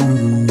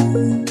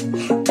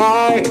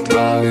 White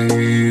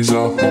lies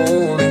are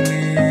holding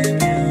me in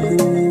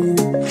you.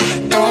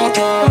 Don't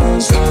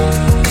trust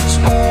us,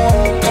 oh,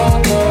 don't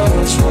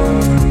trust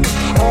us,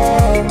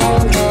 oh,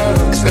 don't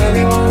trust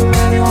anyone,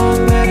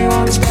 anyone,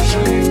 anyone,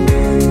 especially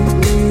me.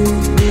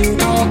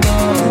 Don't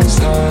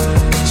trust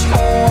us,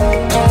 oh,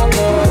 don't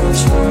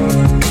trust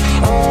us,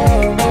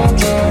 oh, don't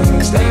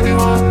trust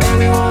anyone,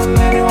 anyone,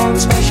 anyone,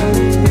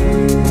 especially me.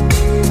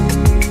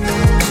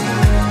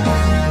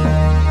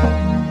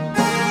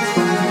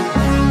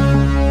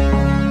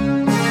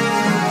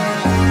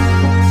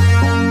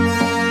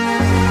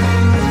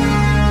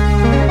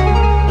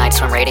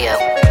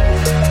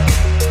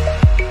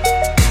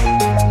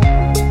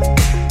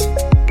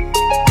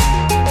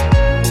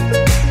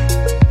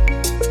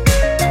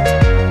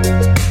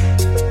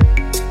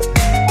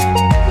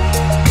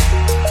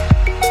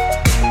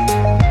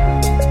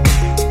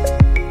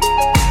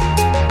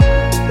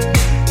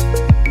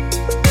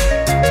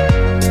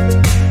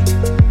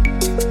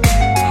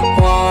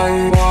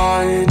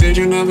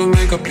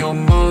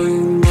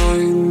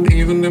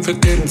 it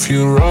didn't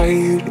feel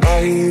right,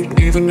 right.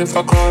 Even if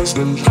I crossed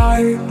the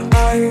line,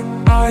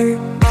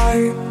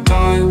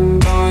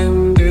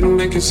 time didn't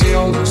make you see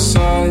all the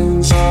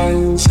signs,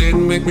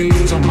 didn't make me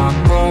lose on my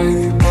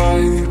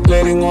pride,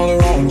 letting all the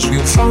wrongs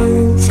feel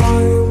fine.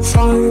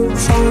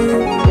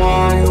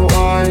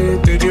 Why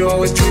did you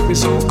always treat me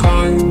so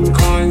kind?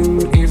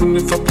 Even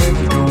if I played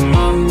with your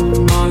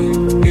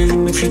mind,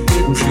 even if you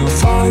didn't feel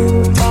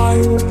fine.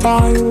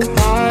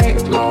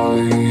 White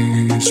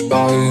lies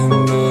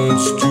bind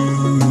us two.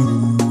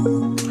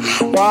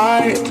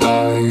 White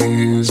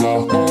lies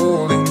are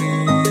holding me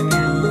in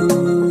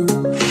you.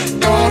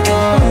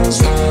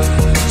 Darkness, oh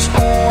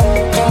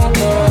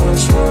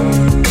darkness,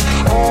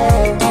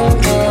 oh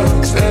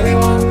darkness.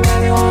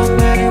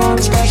 Anyone,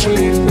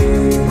 especially me.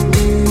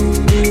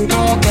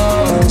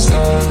 Darkness, oh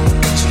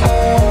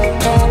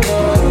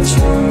darkness,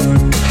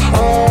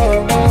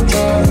 oh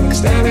darkness.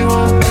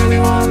 Anyone,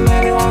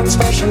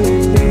 especially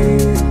me.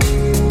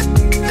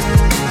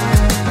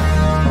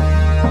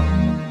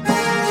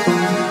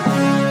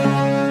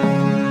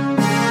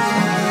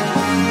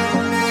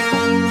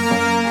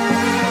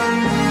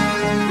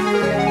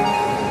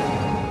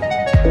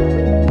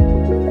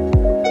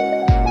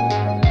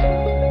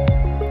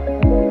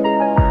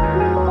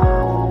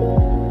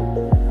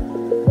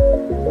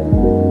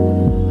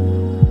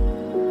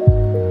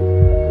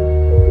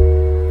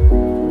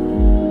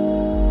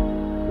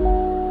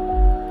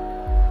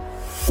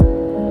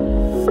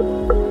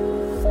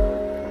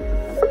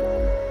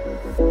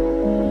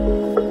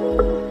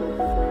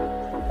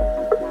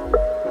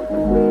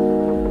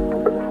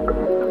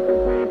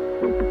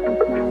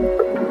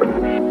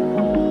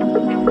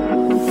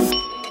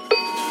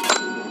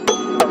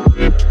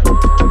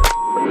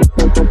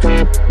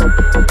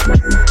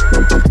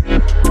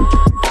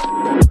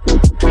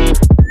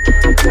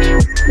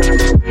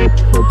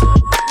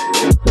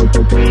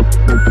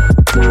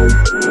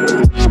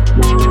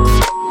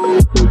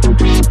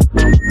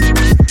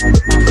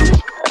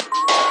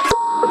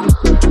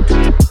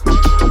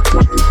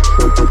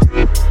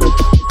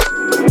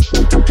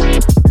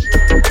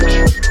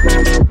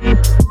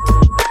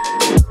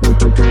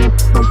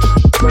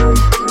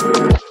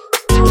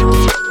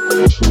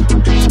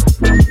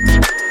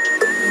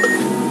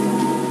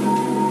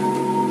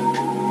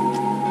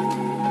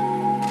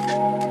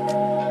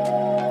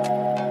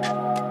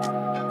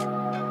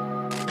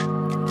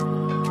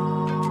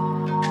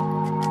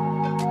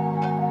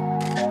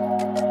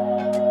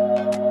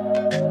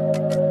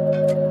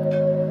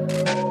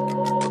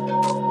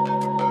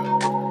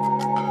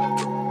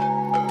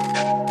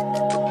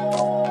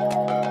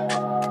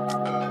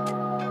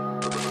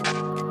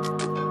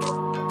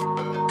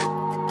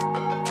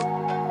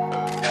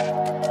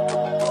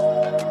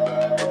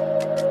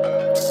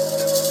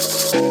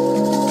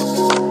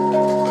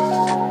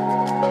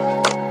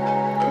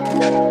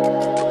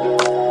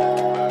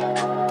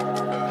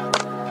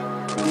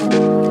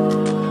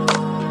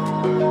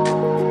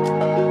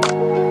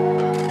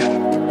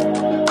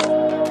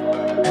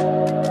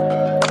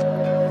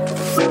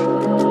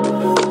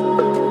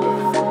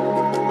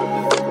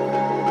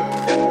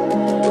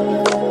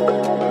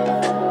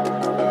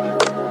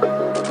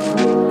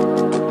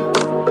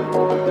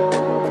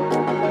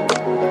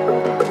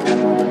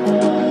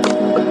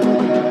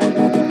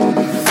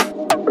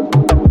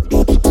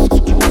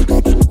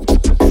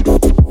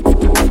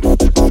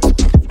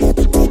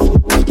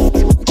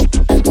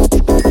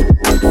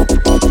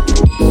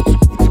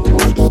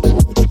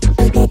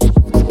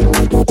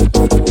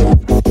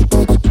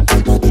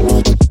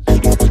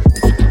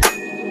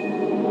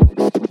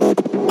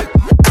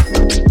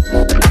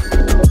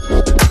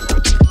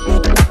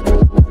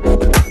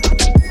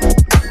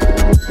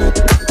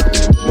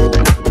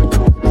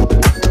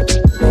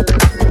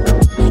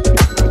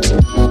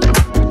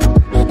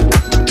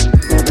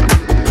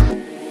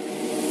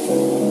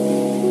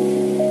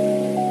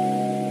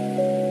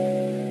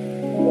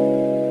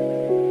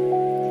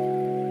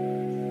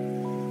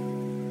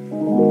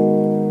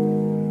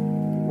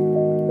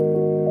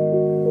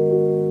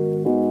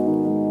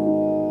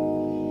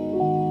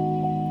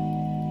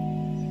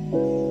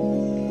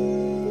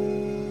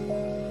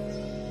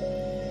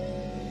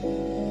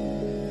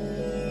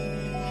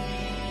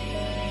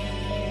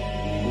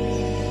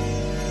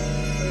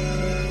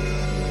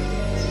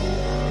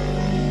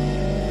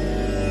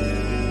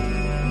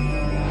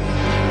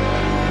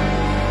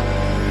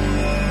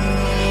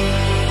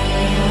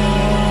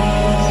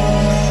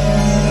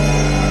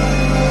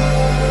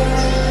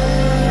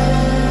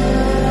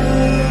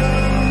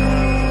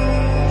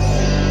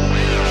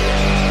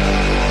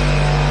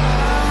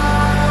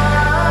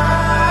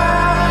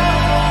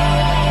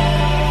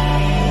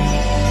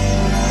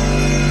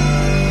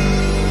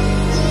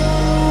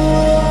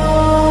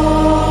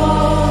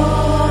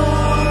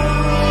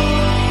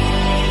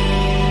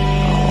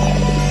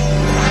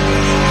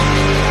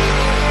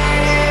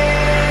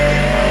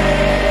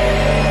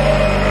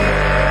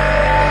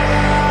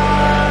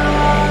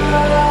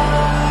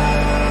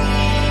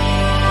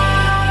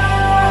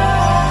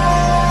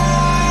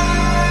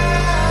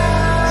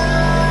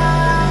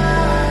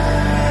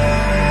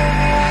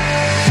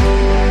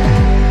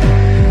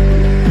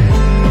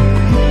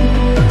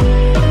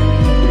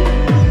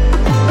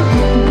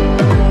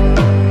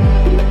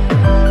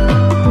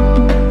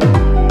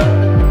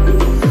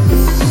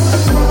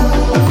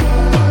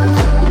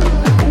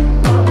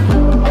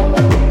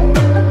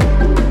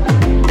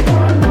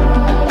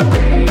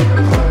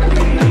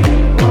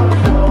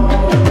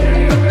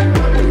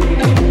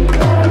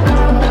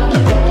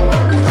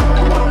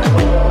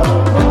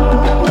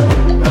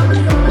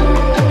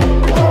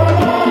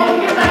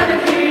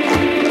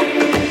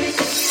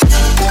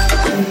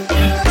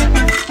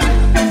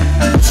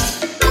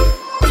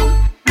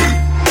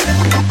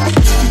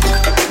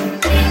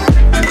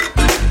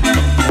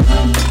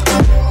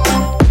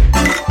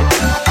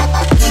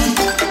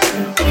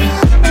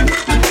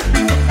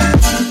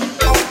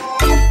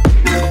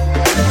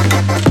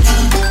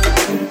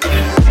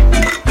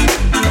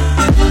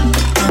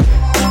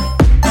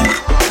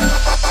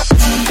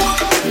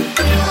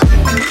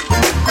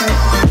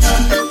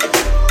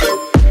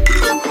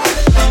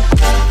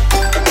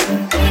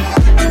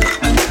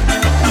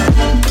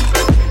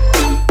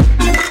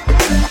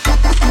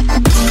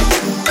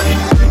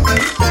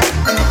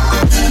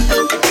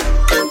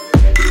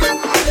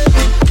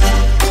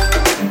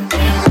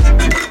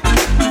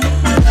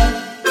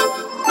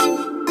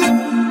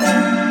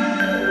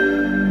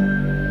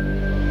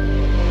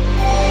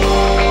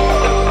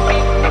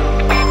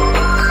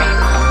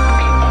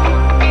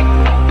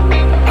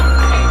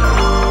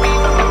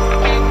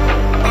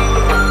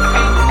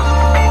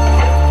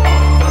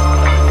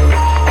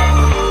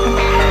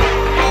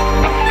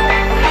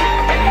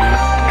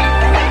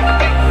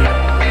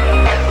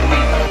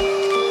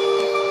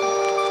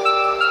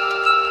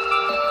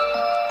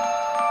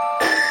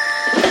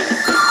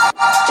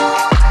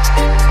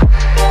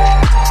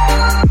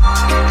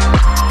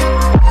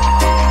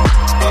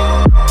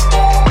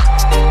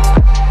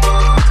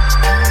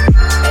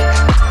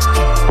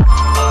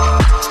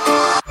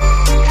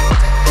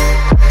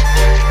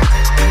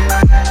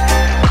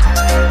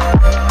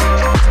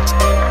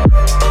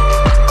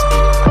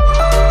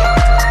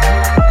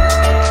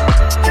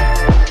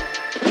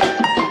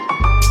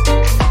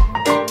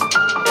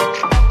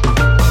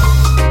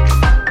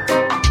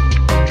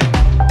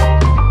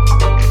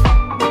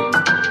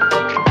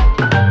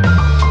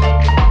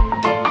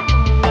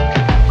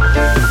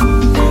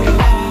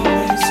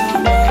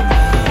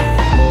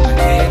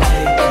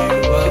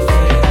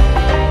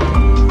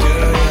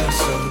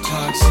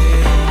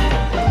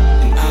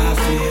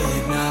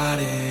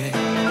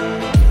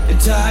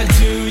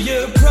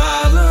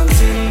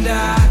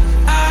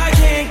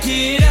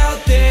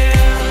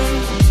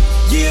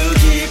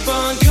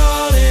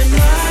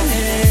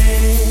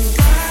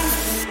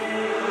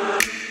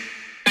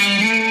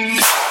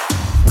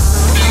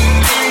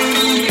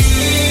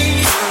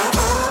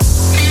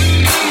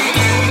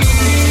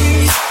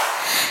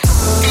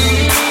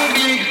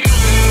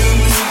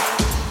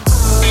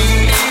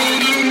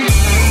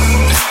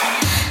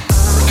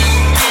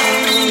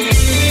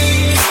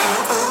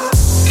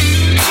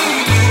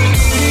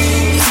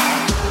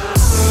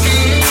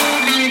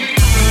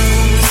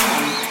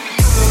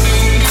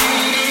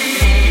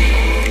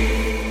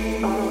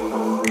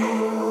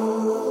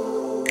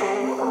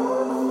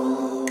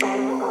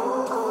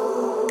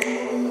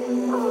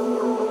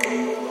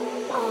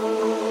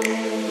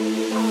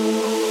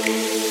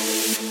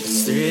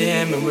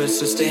 a.m. and we're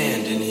still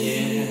standing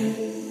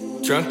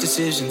here. Drunk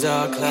decisions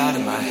all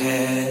clouding my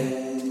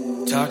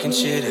head. Talking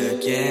shit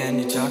again,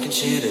 you're talking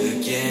shit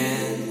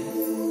again.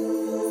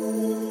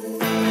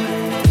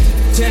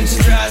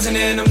 Tension's rising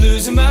and I'm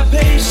losing my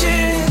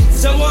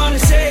patience. I wanna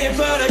say it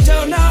but I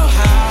don't know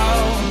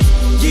how.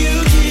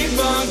 You keep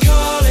on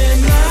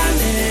calling my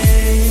name.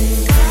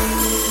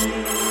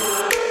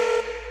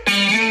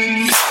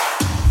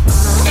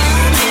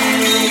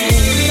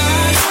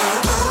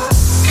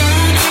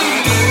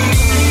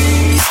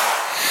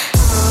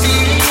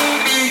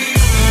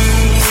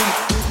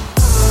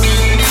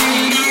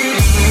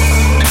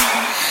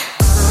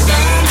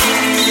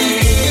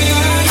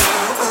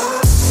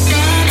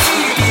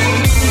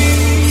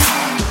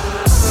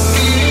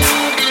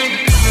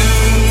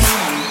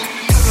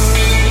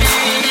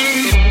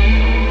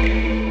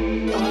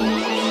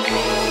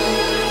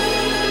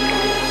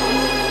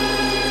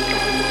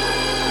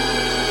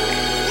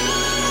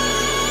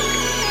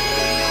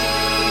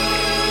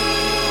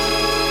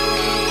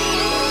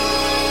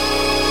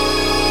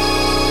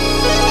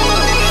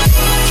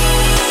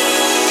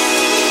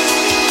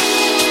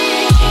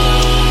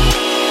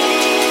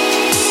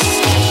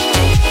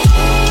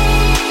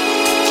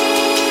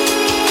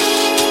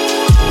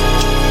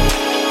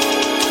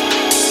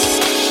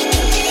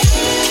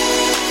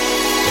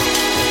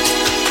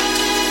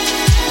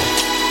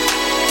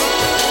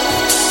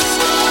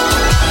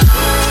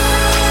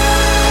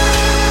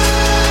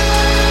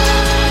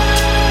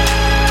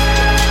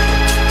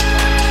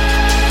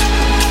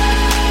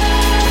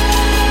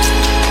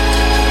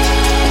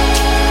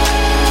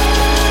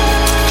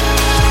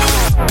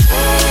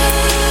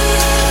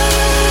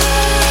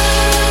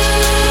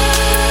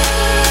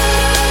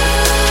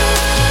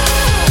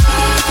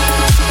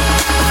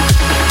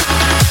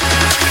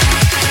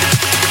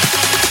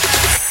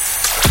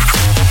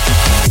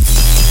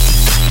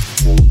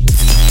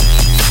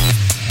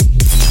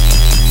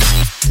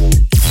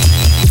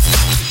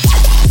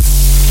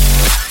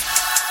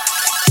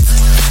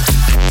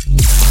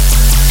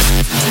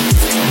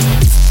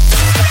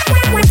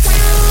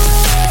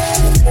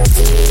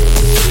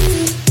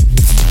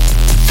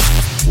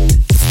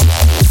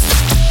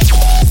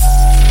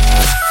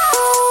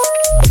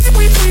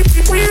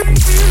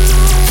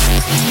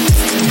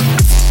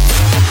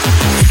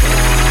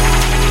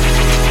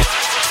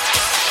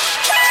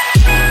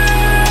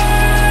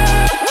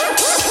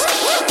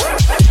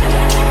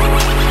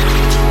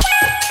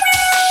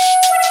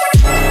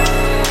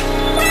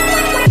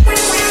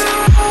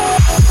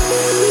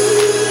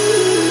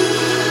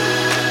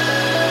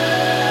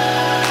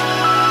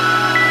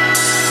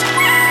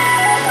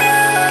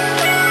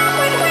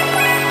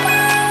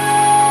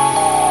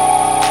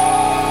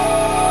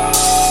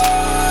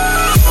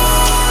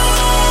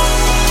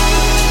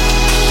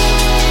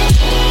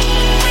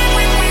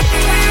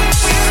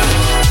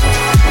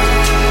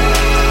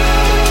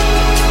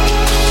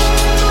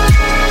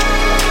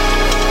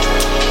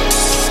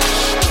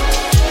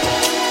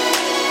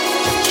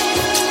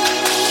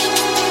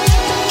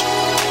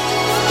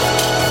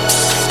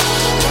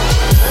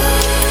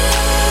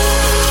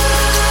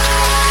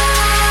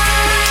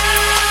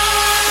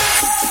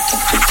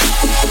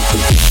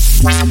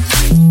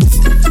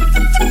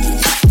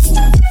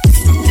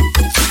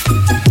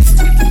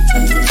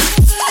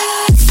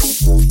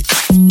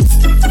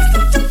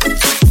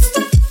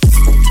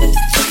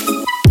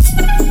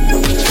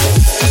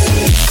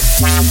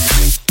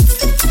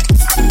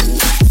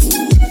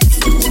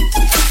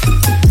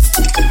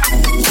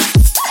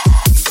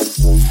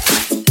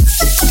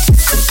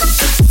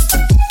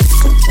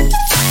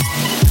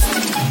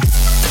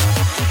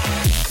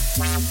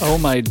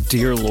 My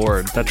dear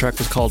lord, that track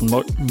was called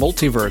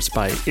Multiverse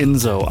by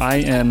Inzo,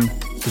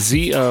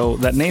 I-N-Z-O.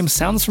 That name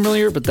sounds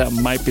familiar, but that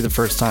might be the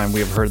first time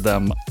we have heard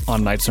them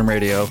on Nightstorm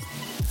Radio.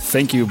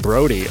 Thank you,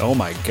 Brody. Oh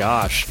my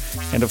gosh.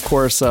 And of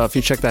course, if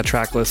you check that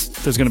track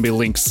list, there's going to be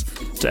links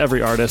to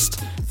every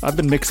artist. I've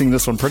been mixing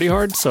this one pretty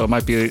hard, so it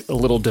might be a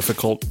little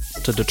difficult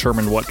to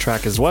determine what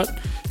track is what.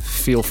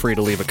 Feel free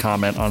to leave a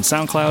comment on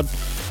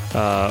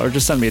SoundCloud, or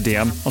just send me a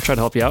DM. I'll try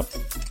to help you out.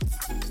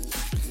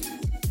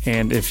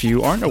 And if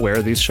you aren't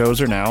aware, these shows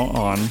are now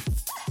on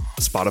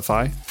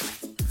Spotify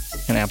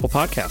and Apple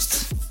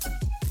Podcasts.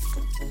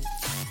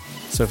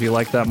 So if you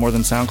like that more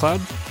than SoundCloud,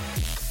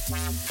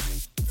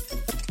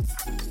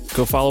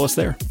 go follow us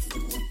there.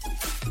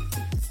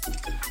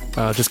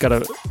 Just got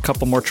a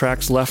couple more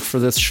tracks left for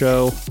this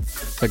show.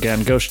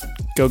 Again, go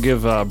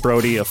give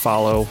Brody a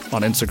follow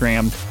on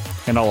Instagram,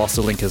 and I'll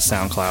also link his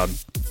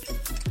SoundCloud.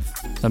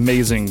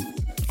 Amazing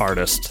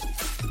artist,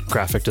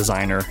 graphic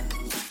designer,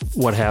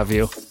 what have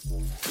you.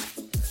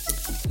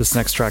 This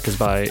next track is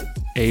by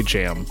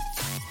Ajam,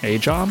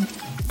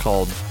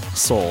 called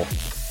Soul.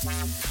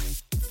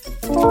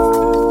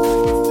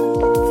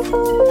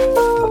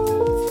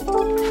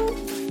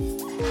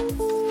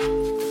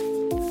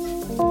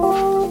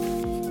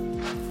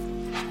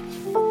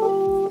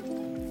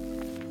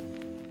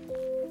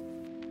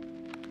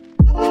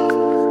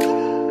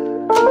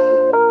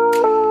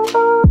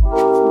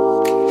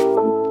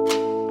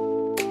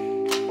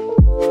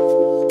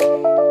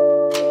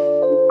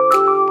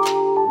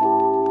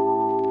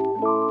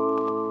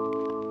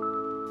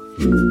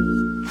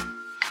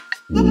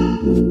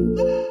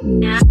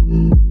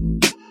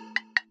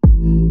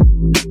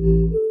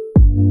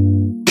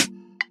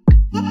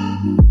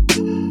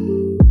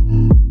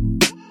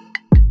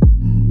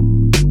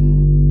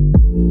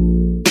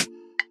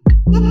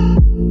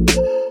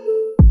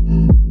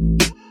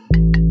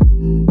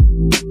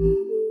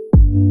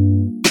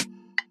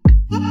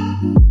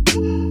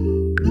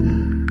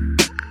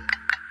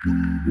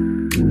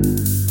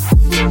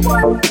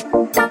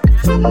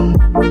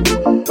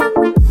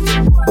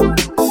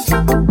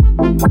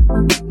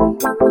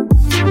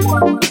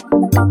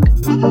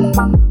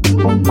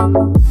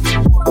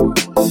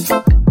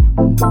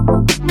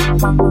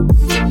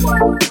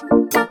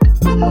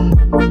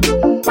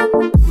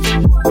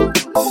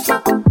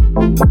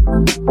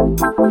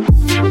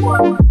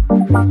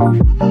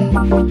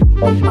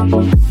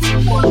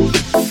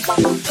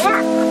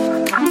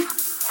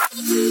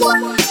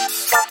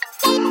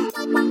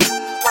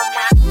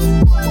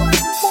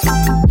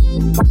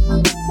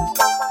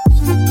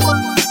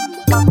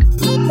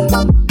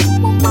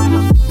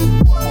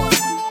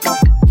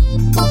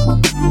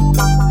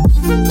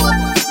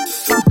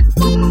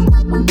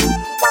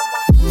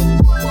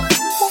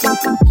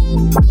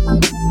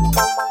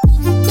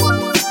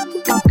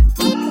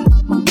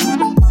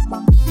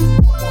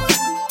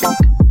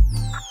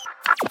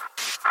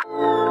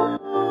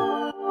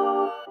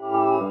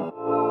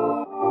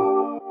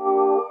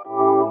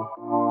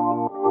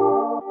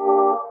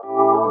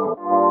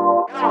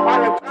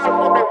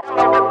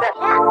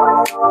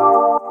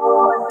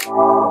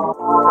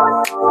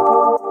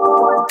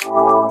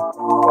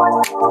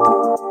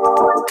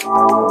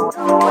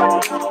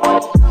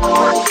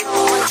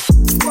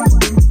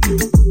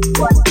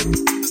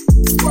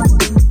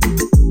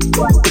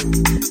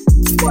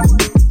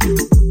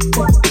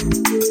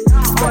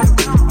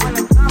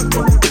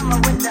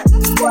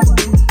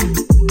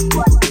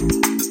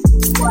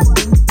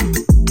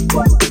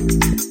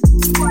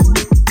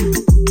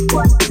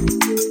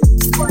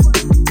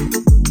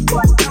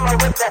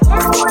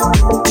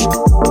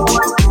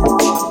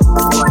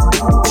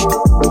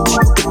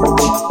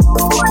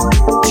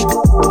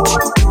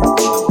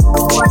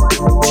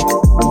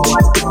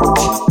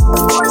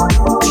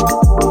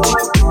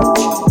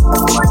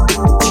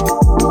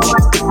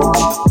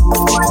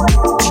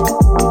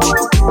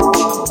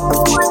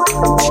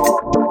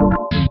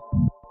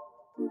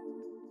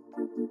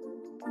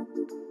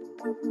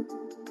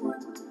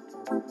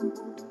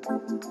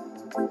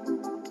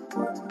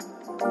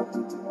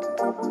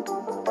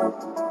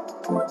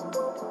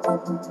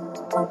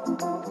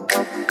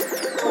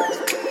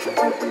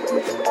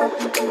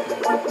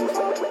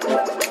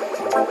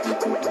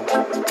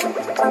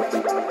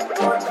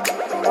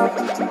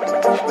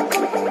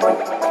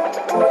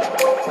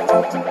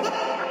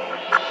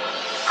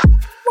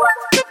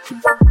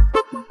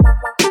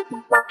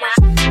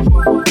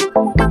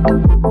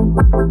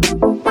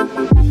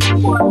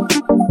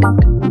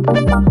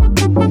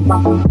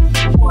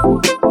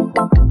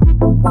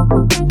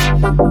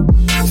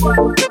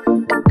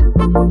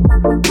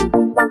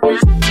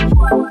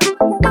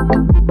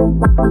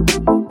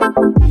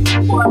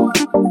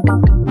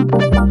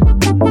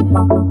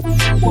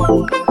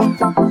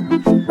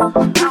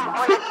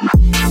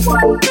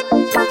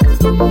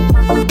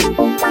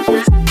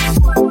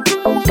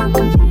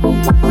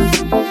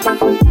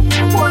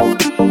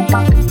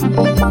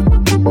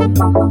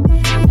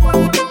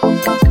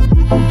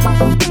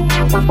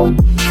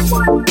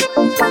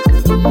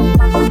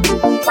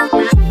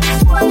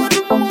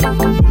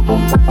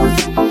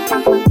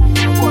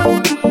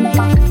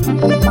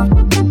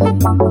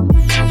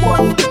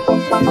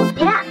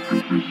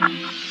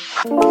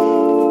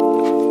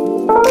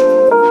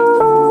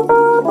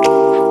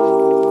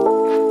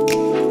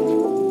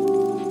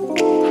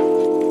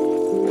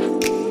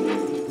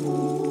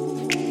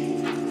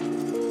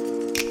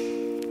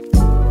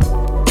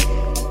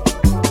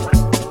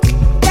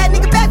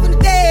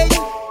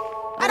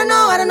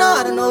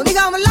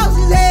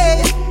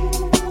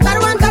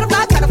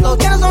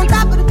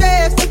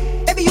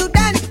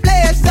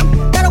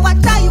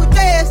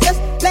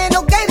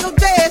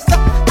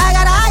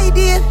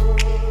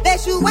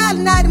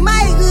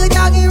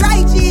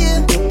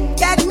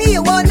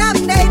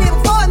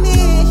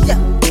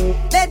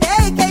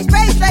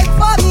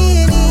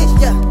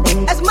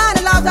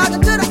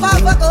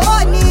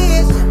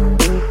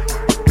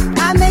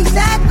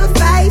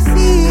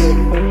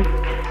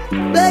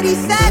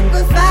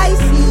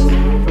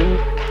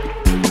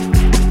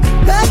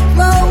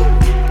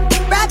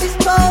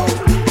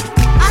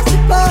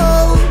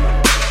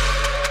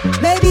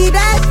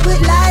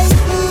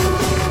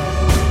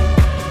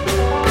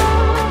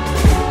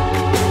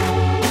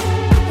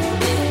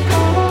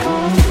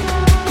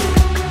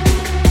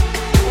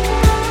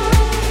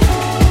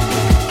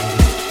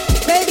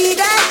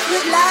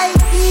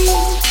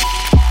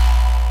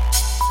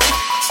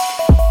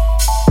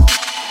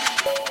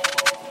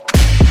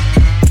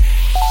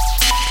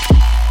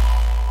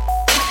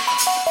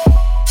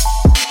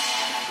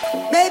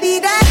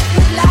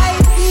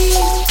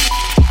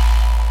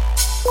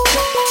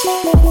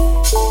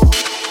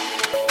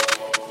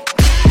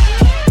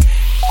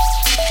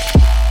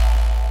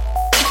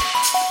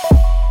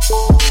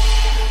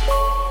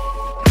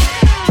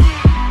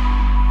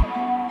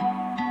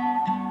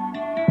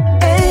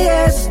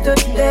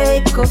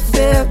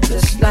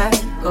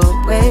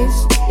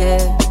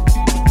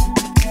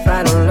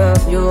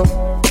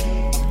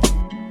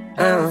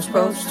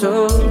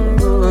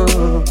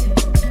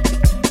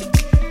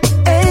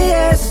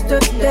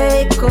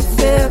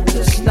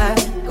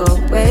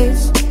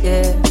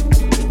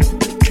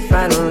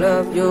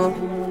 you.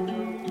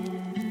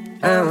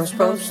 I'm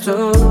supposed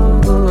to.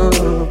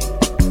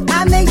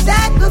 I make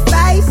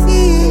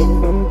sacrifices,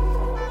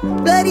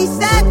 bloody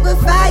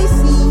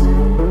sacrifices.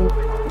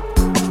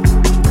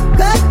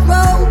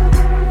 Cutthroat,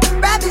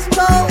 rabbit's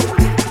cold,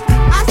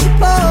 I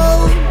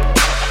suppose.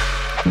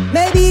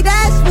 Maybe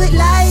that's what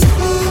life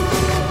is.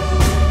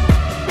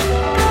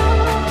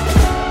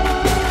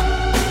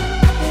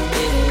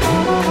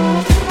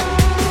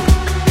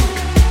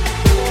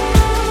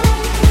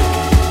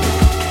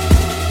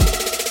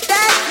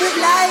 That's what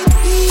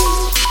life is.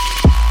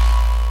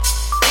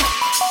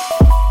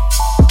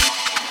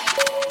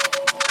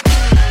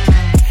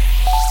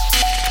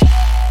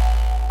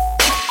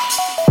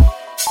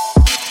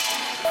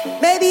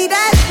 Maybe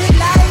that's what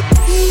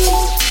life is.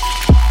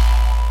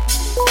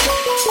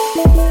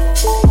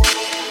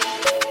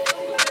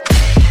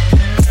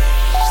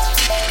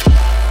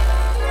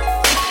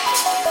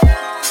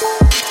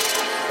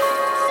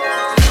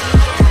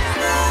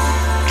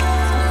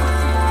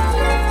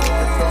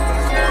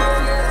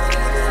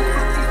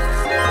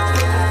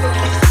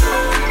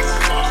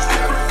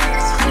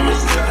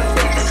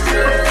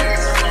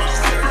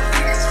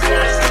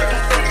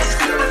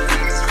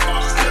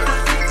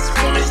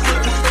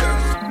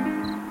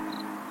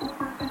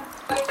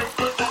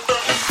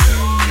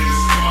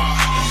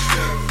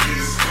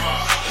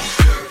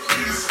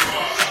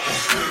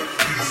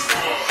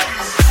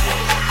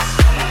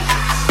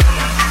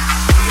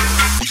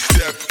 We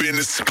step in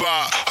the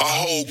spot, our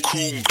whole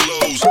crew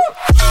glows.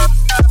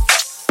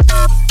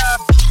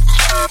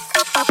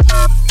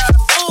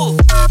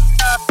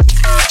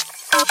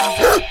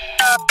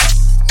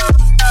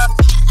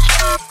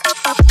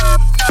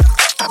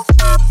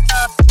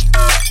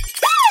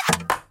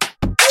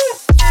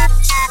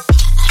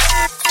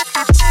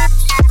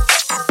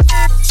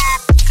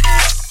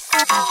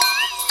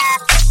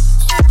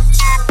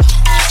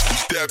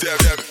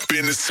 Step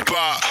in the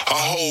spot, our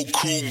whole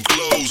crew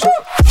glows.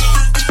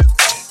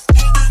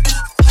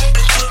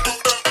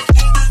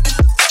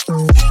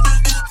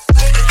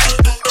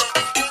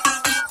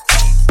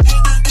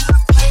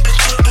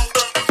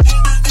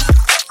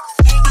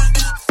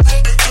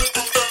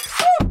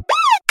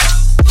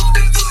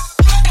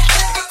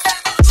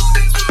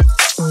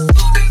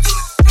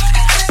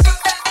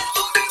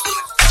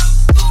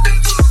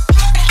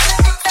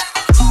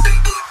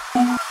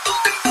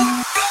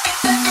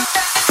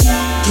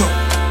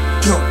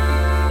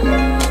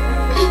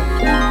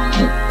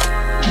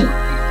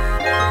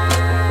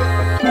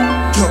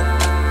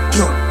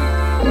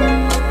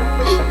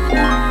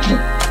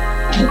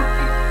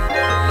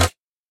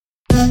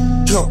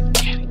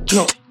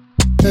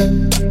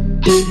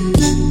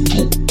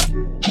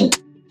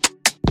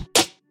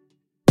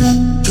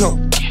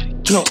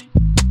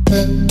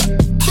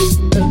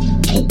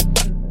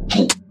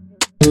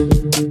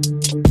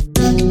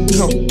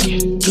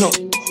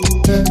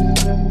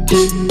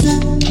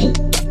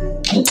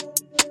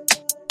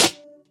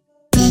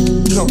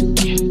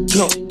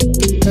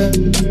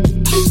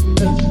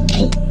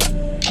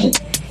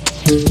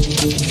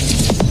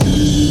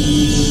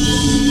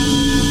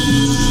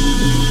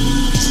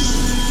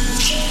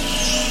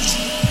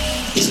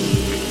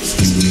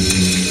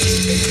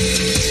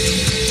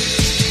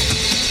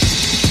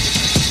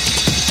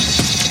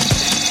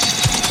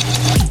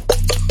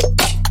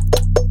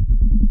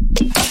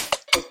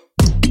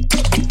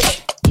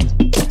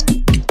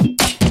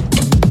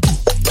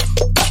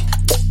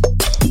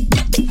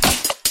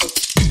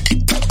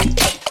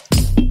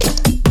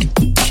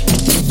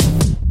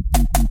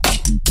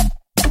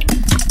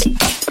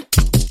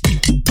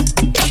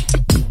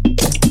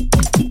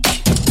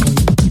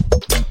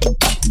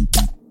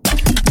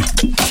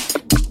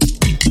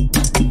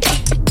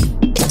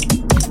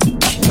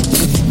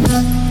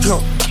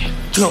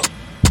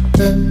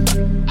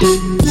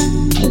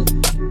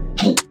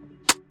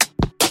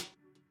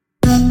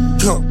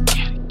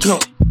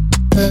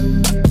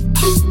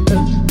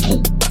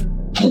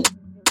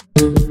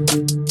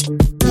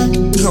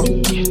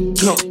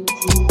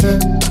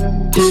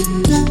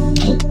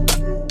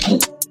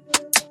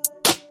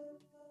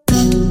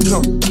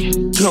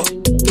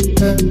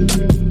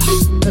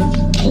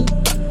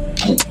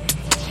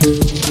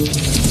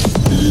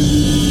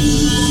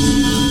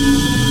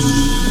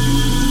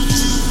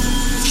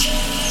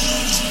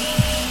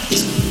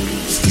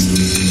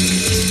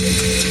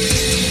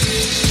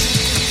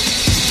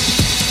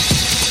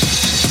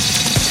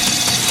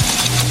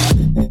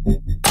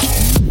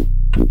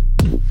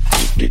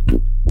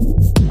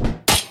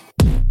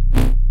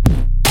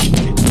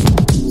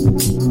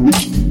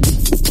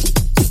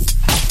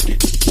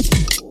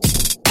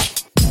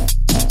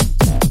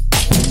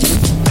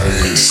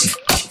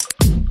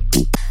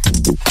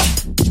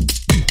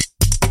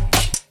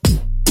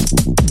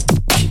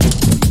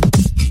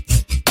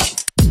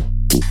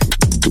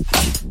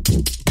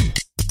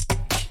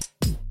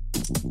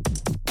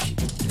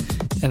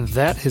 And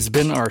that has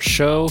been our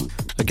show.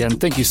 Again,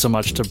 thank you so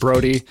much to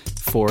Brody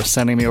for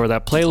sending me over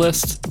that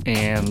playlist.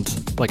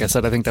 And like I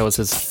said, I think that was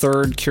his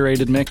third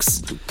curated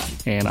mix.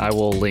 And I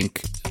will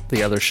link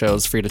the other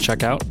shows for you to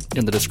check out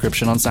in the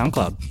description on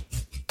SoundCloud.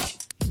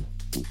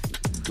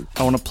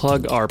 I want to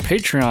plug our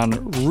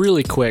Patreon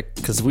really quick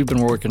because we've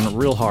been working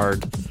real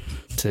hard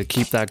to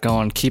keep that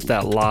going, keep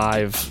that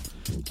live.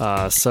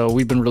 So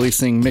we've been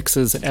releasing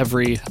mixes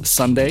every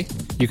Sunday.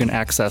 You can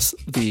access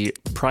the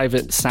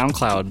private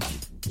SoundCloud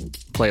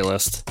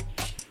playlist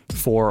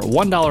for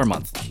 $1 a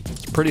month.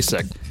 It's pretty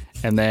sick.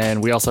 And then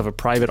we also have a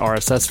private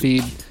RSS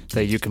feed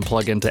that you can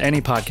plug into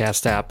any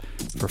podcast app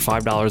for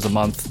 $5 a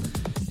month.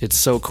 It's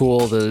so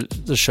cool.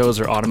 The shows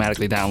are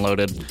automatically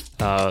downloaded.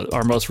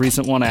 Our most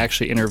recent one, I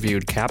actually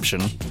interviewed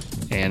Caption,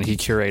 and he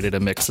curated a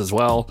mix as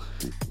well,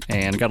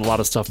 and got a lot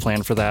of stuff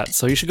planned for that.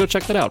 So you should go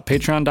check that out.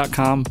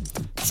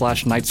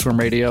 Patreon.com/Nightstorm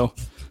Radio.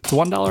 It's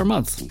 $1 a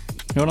month. You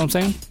know what I'm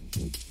saying?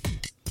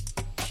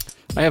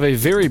 I have a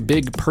very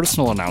big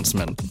personal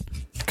announcement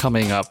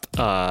coming up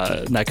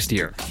next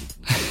year.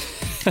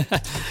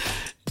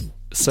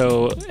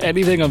 So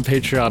anything on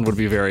Patreon would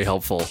be very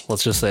helpful.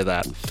 Let's just say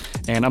that.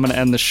 And I'm going to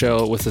end the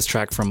show with this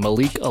track from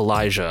Malik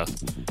Elijah,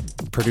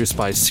 produced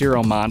by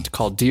Ciro Mont,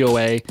 called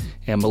DOA.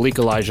 And Malik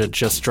Elijah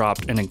just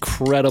dropped an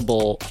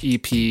incredible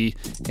EP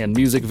and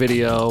music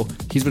video.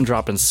 He's been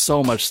dropping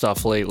so much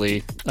stuff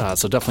lately.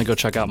 So definitely go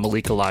check out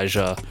Malik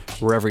Elijah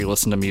wherever you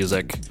listen to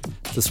music.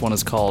 This one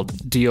is called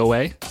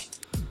DOA.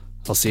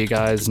 I'll see you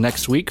guys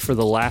next week for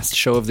the last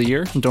show of the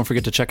year. And don't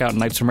forget to check out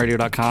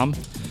nightstormradio.com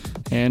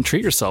and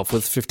treat yourself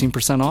with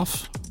 15%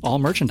 off all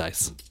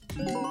merchandise.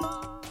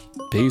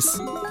 Peace.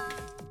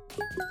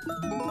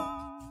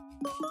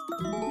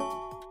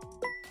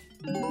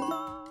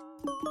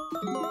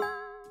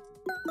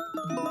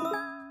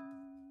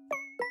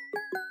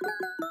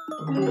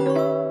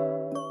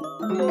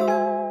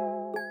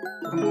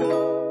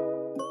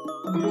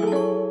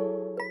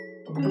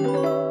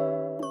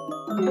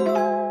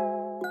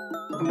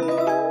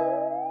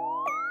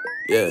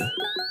 Yeah.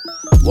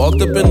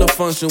 Walked up in the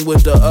function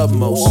with the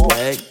utmost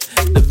swag.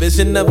 The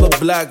vision never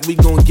blocked, we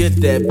gon'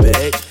 get that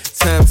bag.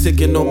 Time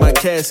ticking on my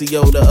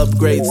Casio to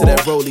upgrade to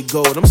that Rolly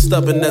Gold. I'm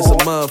stubborn as a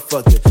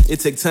motherfucker.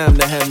 It take time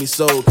to have me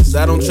sold, cause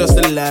I don't trust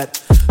a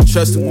lot.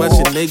 Trust too much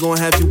and they gon'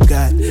 have you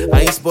got.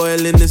 I ain't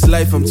spoiling this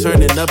life, I'm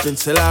turning up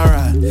until I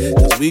ride.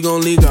 Cause we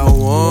gon' leave our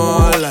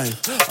one life.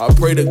 I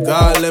pray to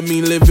God, let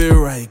me live it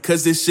right.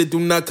 Cause this shit do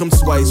not come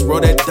twice.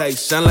 Roll that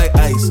dice, shine like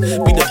ice.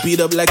 Beat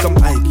up like I'm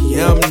Ike.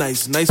 Yeah, I'm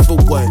nice. Nice for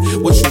what?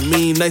 What you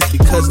mean nice?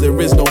 Because there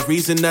is no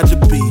reason not to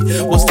be.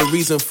 What's the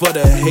reason for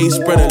the hate?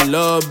 Spreading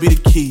love be the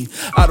key.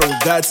 I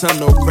don't got time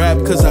to rap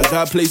cause I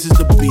got places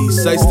to be.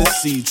 Sights to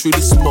see, true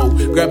to smoke.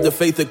 Grab the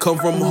faith that come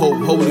from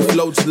hope. Holy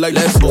floats like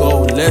let's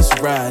go, let's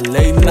ride.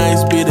 Late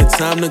nights be the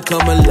time to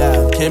come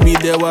alive. Can't be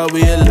there while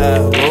we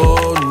alive,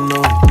 oh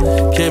no.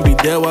 Can't be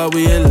there while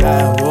we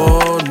alive,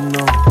 oh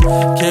no.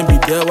 Can't be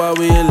there while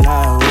we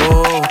alive,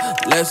 oh.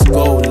 Let's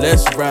go,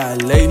 let's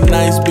ride. Late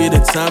nights be the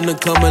time to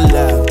come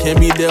alive. Can't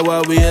be there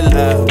while we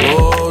alive,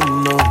 oh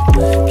no.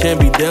 Can't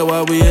be there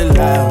while we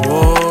alive,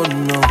 oh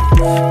no.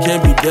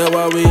 Can't be there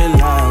while we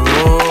alive,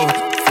 oh.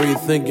 Free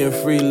thinking,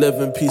 free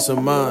living, peace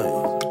of mind.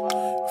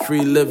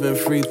 Free living,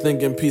 free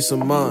thinking, peace of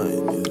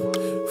mind.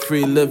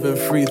 Free living,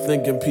 free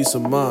thinking, peace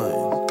of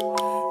mind.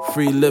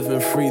 Free living,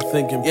 free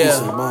thinking, peace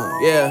of mind.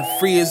 Yeah,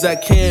 free as I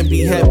can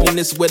be.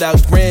 Happiness without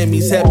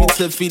Grammys. Happy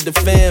to feed the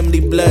family.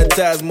 Blood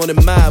ties more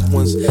than my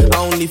ones. I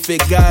only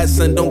fit God's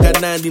son. Don't got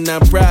 99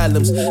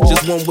 problems.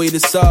 Just one way to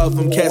solve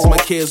them. Cast my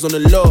cares on the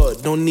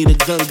Lord. Don't need a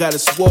gun, got a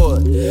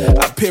sword.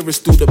 I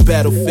pierced through the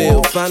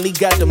battlefield. Finally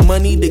got the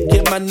money to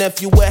get my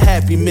nephew a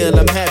happy meal.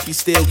 I'm happy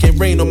still. Can't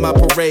rain on my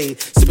parade.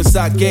 Sipping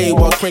sake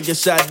while cranking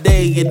Sade.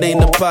 It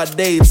ain't a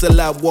party till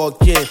I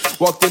walk in.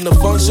 Walked in the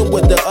function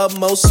with the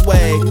utmost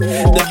swag.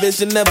 The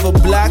vision never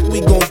blocked,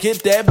 we gon'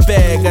 get that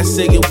bag. I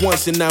say it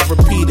once and I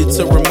repeat it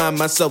to remind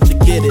myself to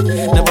get it.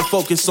 Never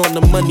focus on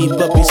the money,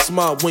 but be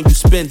smart when you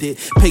spend it.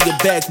 Pay it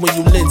back when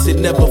you lent it,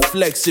 never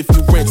flex if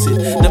you rent it.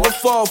 Never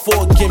fall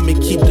for a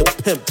gimmick, keep the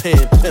pimp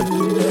paying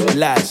pimpin'.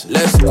 Lies,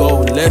 let's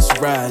go, let's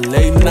ride.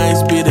 Late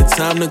nights be the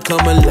time to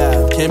come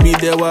alive. Can't be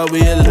there while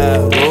we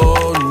alive,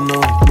 oh no.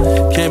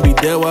 Can't be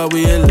there while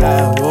we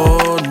alive,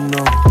 oh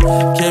no.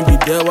 Can't be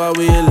there while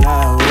we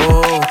alive,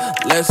 oh.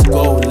 Let's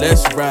go,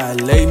 let's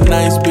ride. Late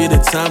nights be the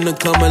time to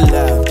come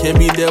alive. Can't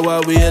be there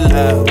while we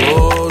alive,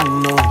 oh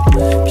no.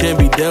 Can't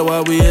be there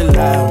while we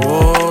alive,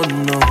 oh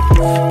no.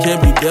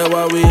 Can't be there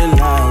while we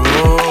alive,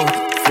 oh.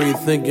 Free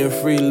thinking,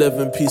 free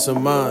living, peace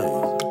of mind.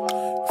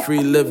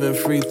 Free living,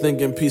 free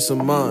thinking, peace of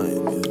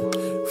mind.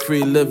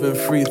 Free living,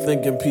 free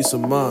thinking, peace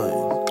of mind.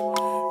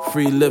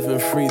 Free living,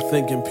 free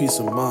thinking, peace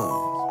of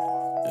mind.